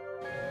atom.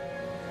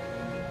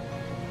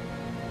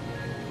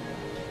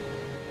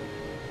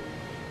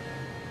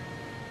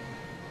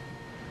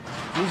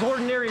 These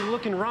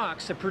ordinary-looking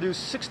rocks have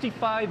produced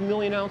 65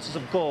 million ounces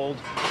of gold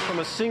from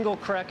a single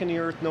crack in the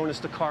earth known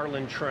as the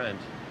Carlin Trend.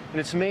 And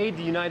it's made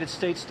the United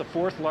States the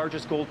 4th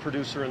largest gold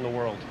producer in the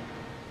world.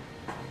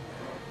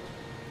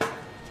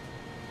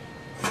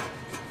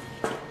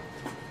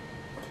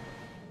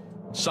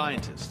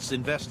 Scientists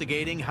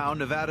investigating how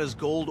Nevada's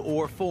gold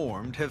ore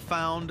formed have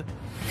found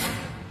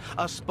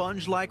a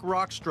sponge-like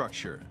rock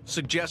structure,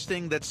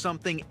 suggesting that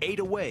something ate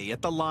away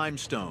at the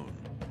limestone.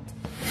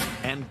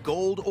 And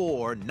gold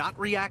ore not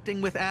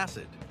reacting with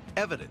acid,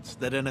 evidence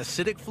that an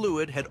acidic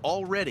fluid had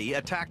already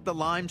attacked the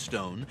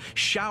limestone,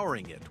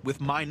 showering it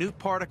with minute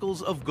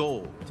particles of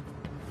gold.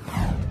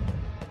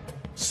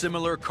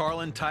 Similar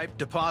Carlin-type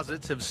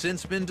deposits have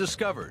since been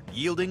discovered,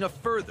 yielding a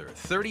further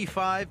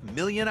 35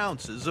 million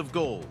ounces of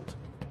gold.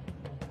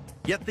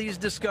 Yet these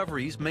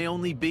discoveries may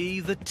only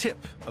be the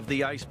tip of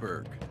the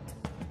iceberg.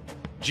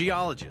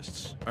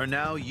 Geologists are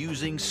now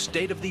using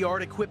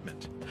state-of-the-art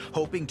equipment,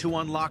 hoping to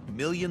unlock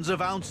millions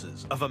of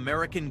ounces of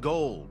American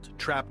gold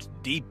trapped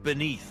deep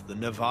beneath the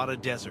Nevada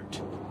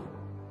desert.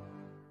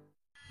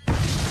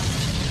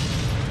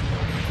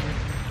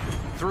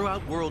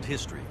 Throughout world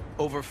history,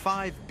 over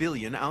 5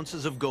 billion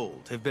ounces of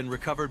gold have been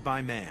recovered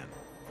by man.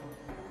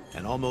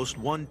 And almost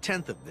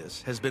 1/10 of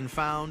this has been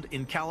found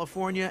in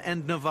California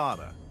and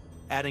Nevada,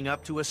 adding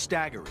up to a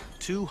staggering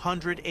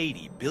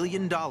 $280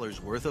 billion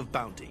worth of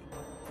bounty.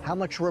 How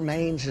much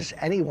remains is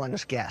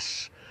anyone's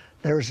guess.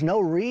 There's no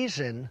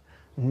reason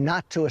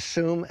not to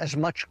assume as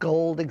much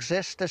gold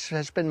exists as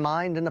has been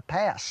mined in the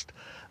past.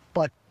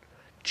 But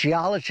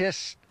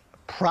geologists,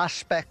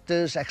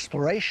 prospectors,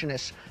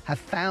 explorationists have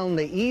found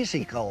the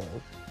easy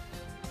gold.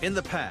 In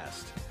the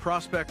past,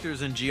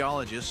 prospectors and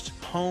geologists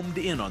homed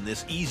in on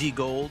this easy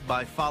gold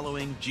by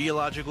following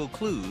geological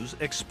clues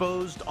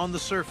exposed on the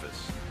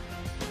surface.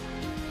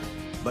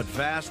 But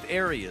vast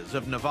areas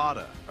of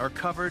Nevada are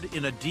covered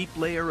in a deep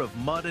layer of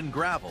mud and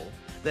gravel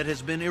that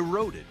has been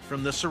eroded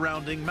from the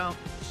surrounding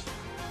mountains.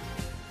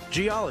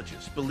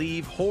 Geologists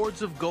believe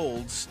hordes of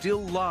gold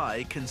still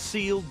lie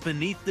concealed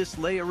beneath this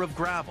layer of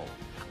gravel,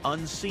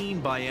 unseen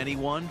by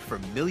anyone for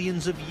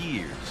millions of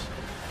years.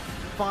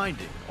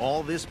 Finding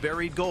all this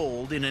buried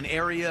gold in an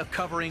area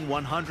covering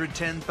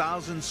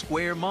 110,000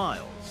 square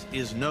miles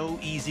is no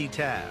easy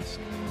task.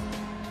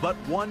 But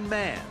one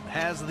man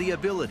has the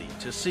ability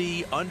to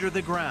see under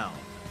the ground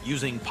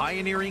using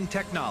pioneering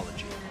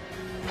technology.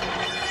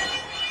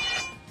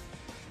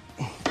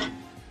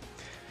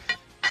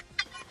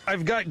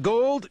 I've got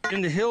gold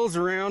in the hills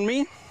around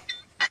me.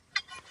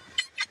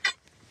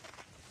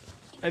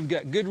 I've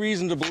got good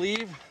reason to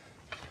believe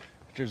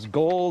there's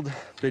gold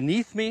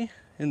beneath me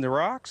in the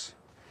rocks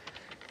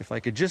if I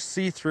could just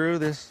see through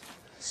this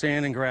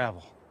sand and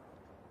gravel.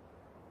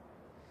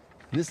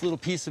 This little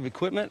piece of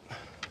equipment,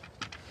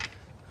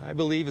 I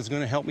believe, is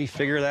going to help me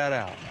figure that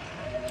out.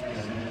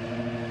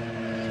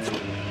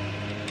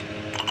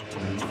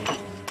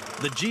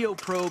 The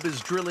GeoProbe is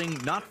drilling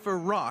not for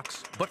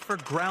rocks, but for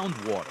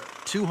groundwater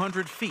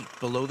 200 feet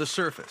below the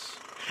surface.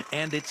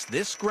 And it's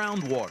this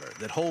groundwater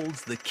that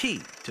holds the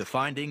key to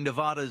finding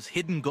Nevada's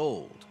hidden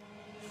gold.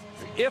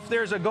 If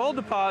there's a gold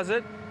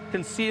deposit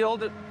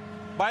concealed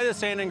by the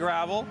sand and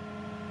gravel,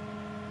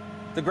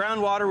 the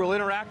groundwater will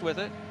interact with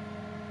it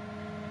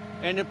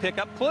and it'll pick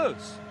up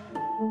clues.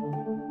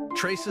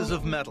 Traces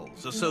of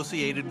metals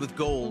associated with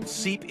gold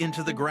seep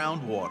into the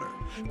groundwater,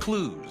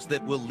 clues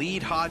that will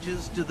lead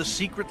Hodges to the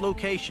secret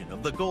location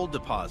of the gold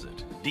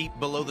deposit deep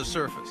below the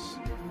surface.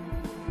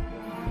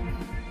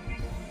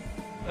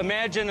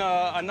 Imagine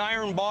an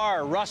iron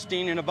bar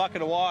rusting in a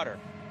bucket of water.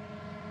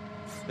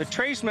 The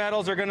trace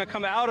metals are going to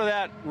come out of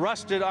that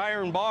rusted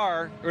iron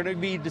bar, are going to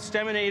be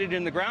disseminated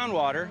in the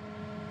groundwater,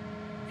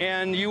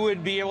 and you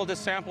would be able to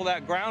sample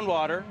that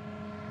groundwater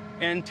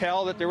and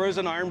tell that there was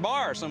an iron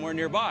bar somewhere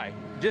nearby.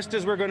 Just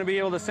as we're going to be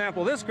able to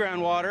sample this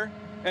groundwater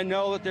and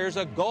know that there's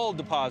a gold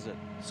deposit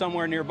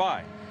somewhere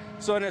nearby.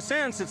 So in a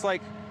sense, it's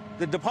like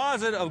the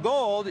deposit of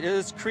gold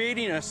is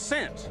creating a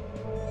scent.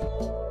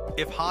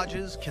 If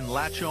Hodges can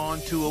latch on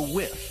to a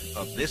whiff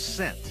of this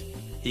scent,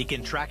 he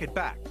can track it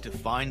back to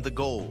find the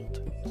gold.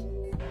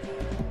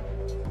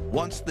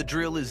 Once the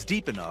drill is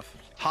deep enough,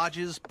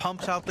 Hodges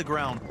pumps out the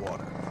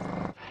groundwater.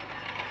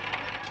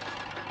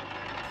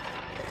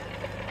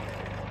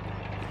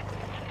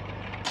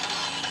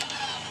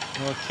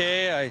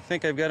 Okay, I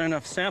think I've got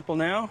enough sample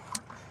now.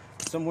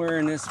 Somewhere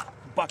in this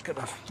bucket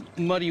of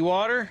muddy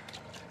water,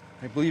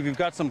 I believe you've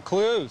got some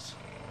clues.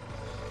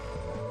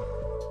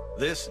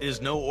 This is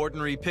no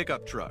ordinary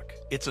pickup truck.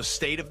 It's a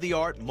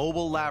state-of-the-art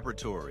mobile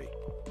laboratory.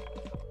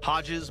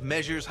 Hodges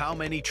measures how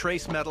many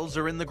trace metals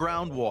are in the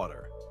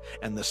groundwater,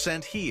 and the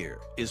scent here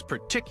is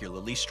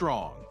particularly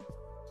strong.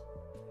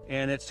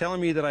 And it's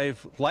telling me that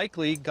I've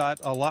likely got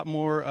a lot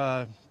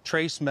more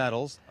trace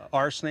metals,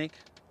 arsenic,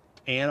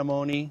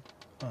 antimony,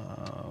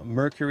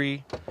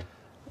 mercury,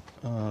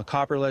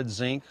 copper, lead,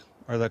 zinc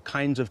are the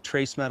kinds of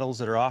trace metals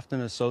that are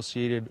often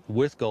associated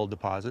with gold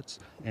deposits.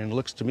 And it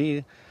looks to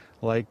me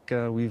like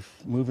we've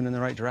moving in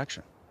the right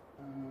direction.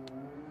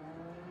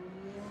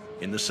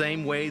 In the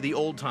same way the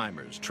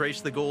old-timers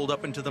traced the gold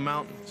up into the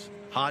mountains,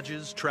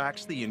 Hodges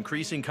tracks the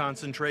increasing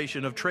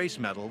concentration of trace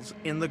metals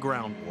in the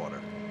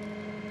groundwater.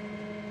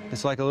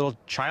 It's like a little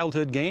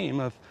childhood game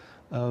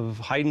of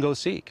hide and go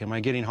seek. Am I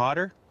getting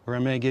hotter or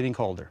am I getting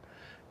colder?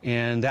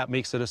 And that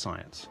makes it a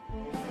science.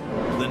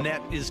 The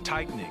net is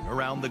tightening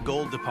around the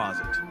gold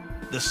deposit.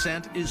 The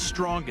scent is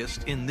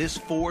strongest in this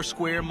 4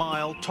 square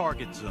mile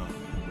target zone.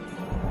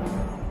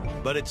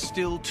 But it's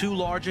still too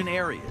large an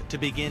area to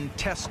begin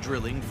test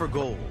drilling for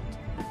gold.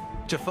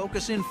 To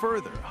focus in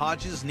further,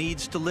 Hodges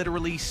needs to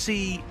literally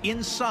see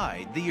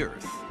inside the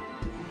earth.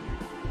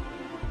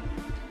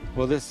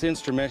 Well, this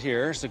instrument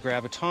here is the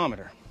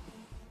gravitometer.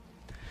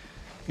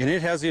 And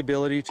it has the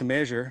ability to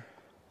measure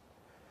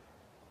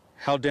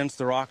how dense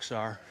the rocks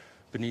are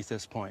beneath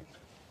this point.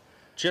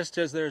 Just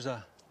as there's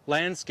a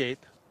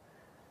landscape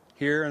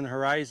here on the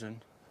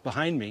horizon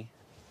behind me,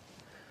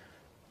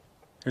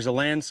 there's a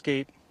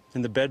landscape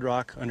in the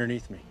bedrock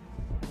underneath me.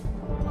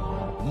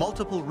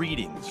 Multiple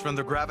readings from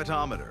the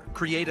gravitometer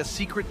create a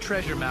secret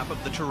treasure map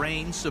of the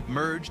terrain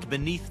submerged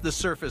beneath the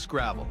surface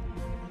gravel.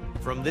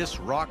 From this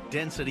rock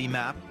density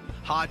map,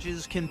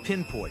 Hodges can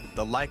pinpoint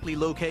the likely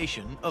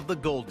location of the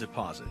gold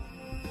deposit.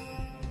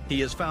 He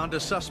has found a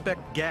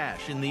suspect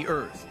gash in the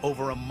earth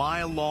over a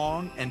mile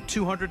long and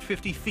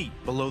 250 feet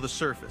below the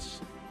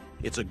surface.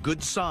 It's a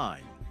good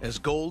sign, as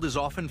gold is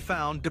often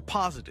found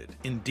deposited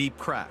in deep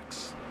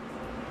cracks.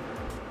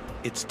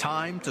 It's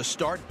time to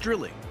start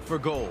drilling for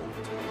gold.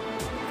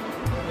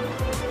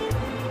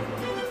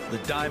 The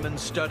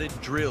diamond-studded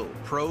drill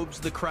probes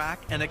the crack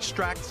and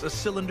extracts a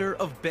cylinder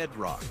of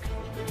bedrock.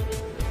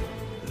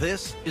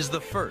 This is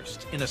the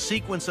first in a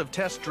sequence of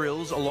test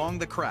drills along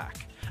the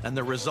crack, and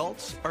the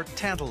results are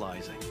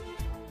tantalizing.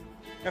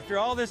 After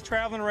all this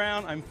traveling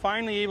around, I'm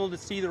finally able to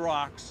see the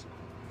rocks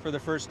for the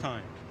first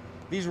time.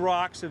 These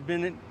rocks have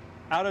been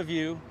out of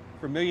view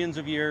for millions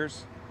of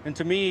years, and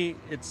to me,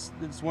 it's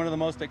one of the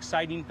most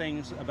exciting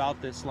things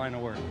about this line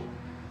of work.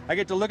 I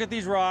get to look at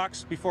these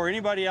rocks before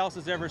anybody else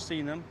has ever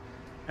seen them,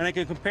 and I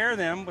can compare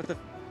them with the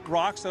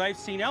rocks that I've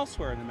seen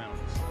elsewhere in the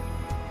mountains.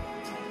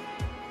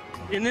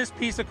 In this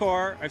piece of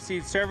core, I've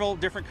seen several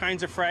different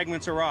kinds of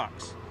fragments of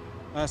rocks.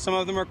 Some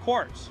of them are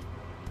quartz.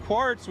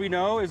 Quartz, we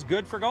know, is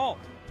good for gold.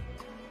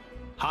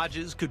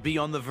 Hodges could be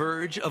on the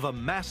verge of a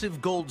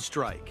massive gold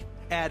strike,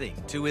 adding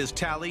to his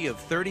tally of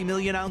 30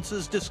 million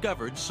ounces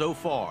discovered so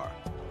far.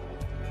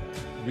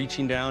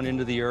 Reaching down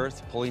into the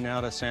earth, pulling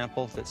out a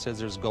sample that says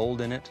there's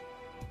gold in it,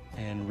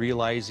 and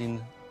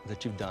realizing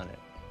that you've done it.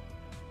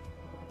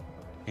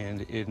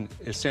 And in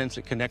a sense,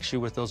 it connects you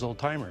with those old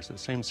timers, the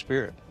same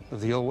spirit of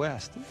the Old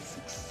West. It's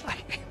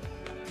exciting.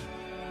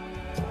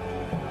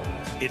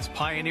 It's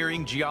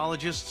pioneering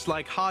geologists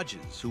like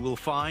Hodges who will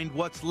find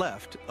what's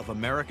left of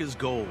America's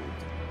gold.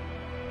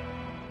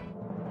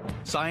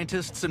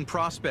 Scientists and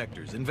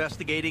prospectors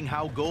investigating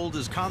how gold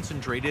is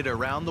concentrated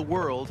around the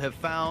world have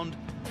found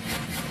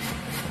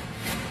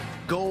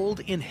gold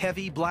in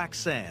heavy black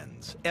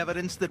sands,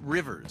 evidence that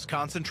rivers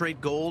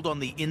concentrate gold on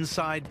the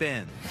inside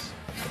bends.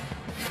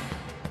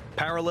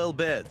 Parallel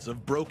beds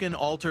of broken,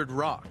 altered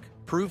rock,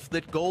 proof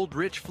that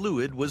gold-rich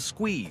fluid was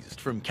squeezed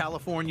from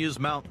California's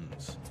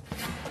mountains.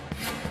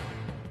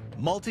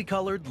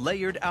 Multicolored,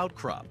 layered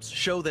outcrops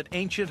show that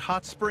ancient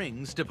hot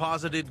springs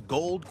deposited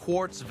gold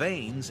quartz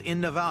veins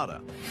in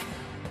Nevada.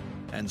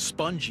 And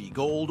spongy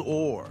gold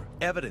ore,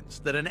 evidence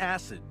that an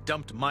acid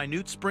dumped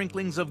minute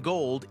sprinklings of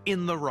gold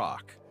in the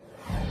rock.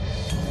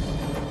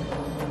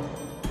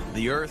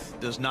 The Earth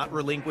does not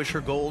relinquish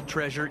her gold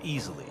treasure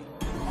easily.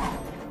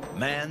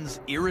 Man's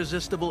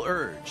irresistible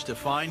urge to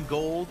find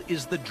gold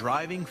is the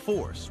driving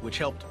force which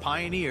helped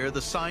pioneer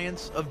the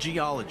science of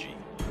geology.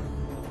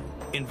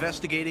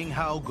 Investigating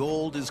how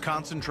gold is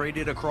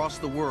concentrated across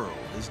the world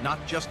is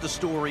not just a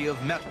story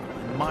of metal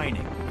and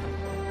mining.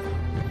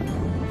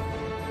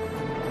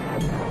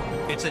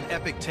 It's an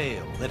epic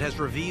tale that has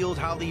revealed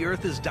how the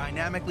Earth is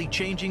dynamically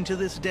changing to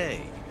this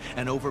day,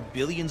 and over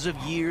billions of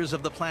years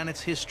of the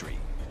planet's history,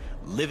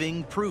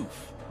 living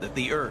proof that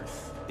the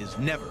Earth is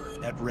never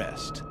at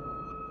rest.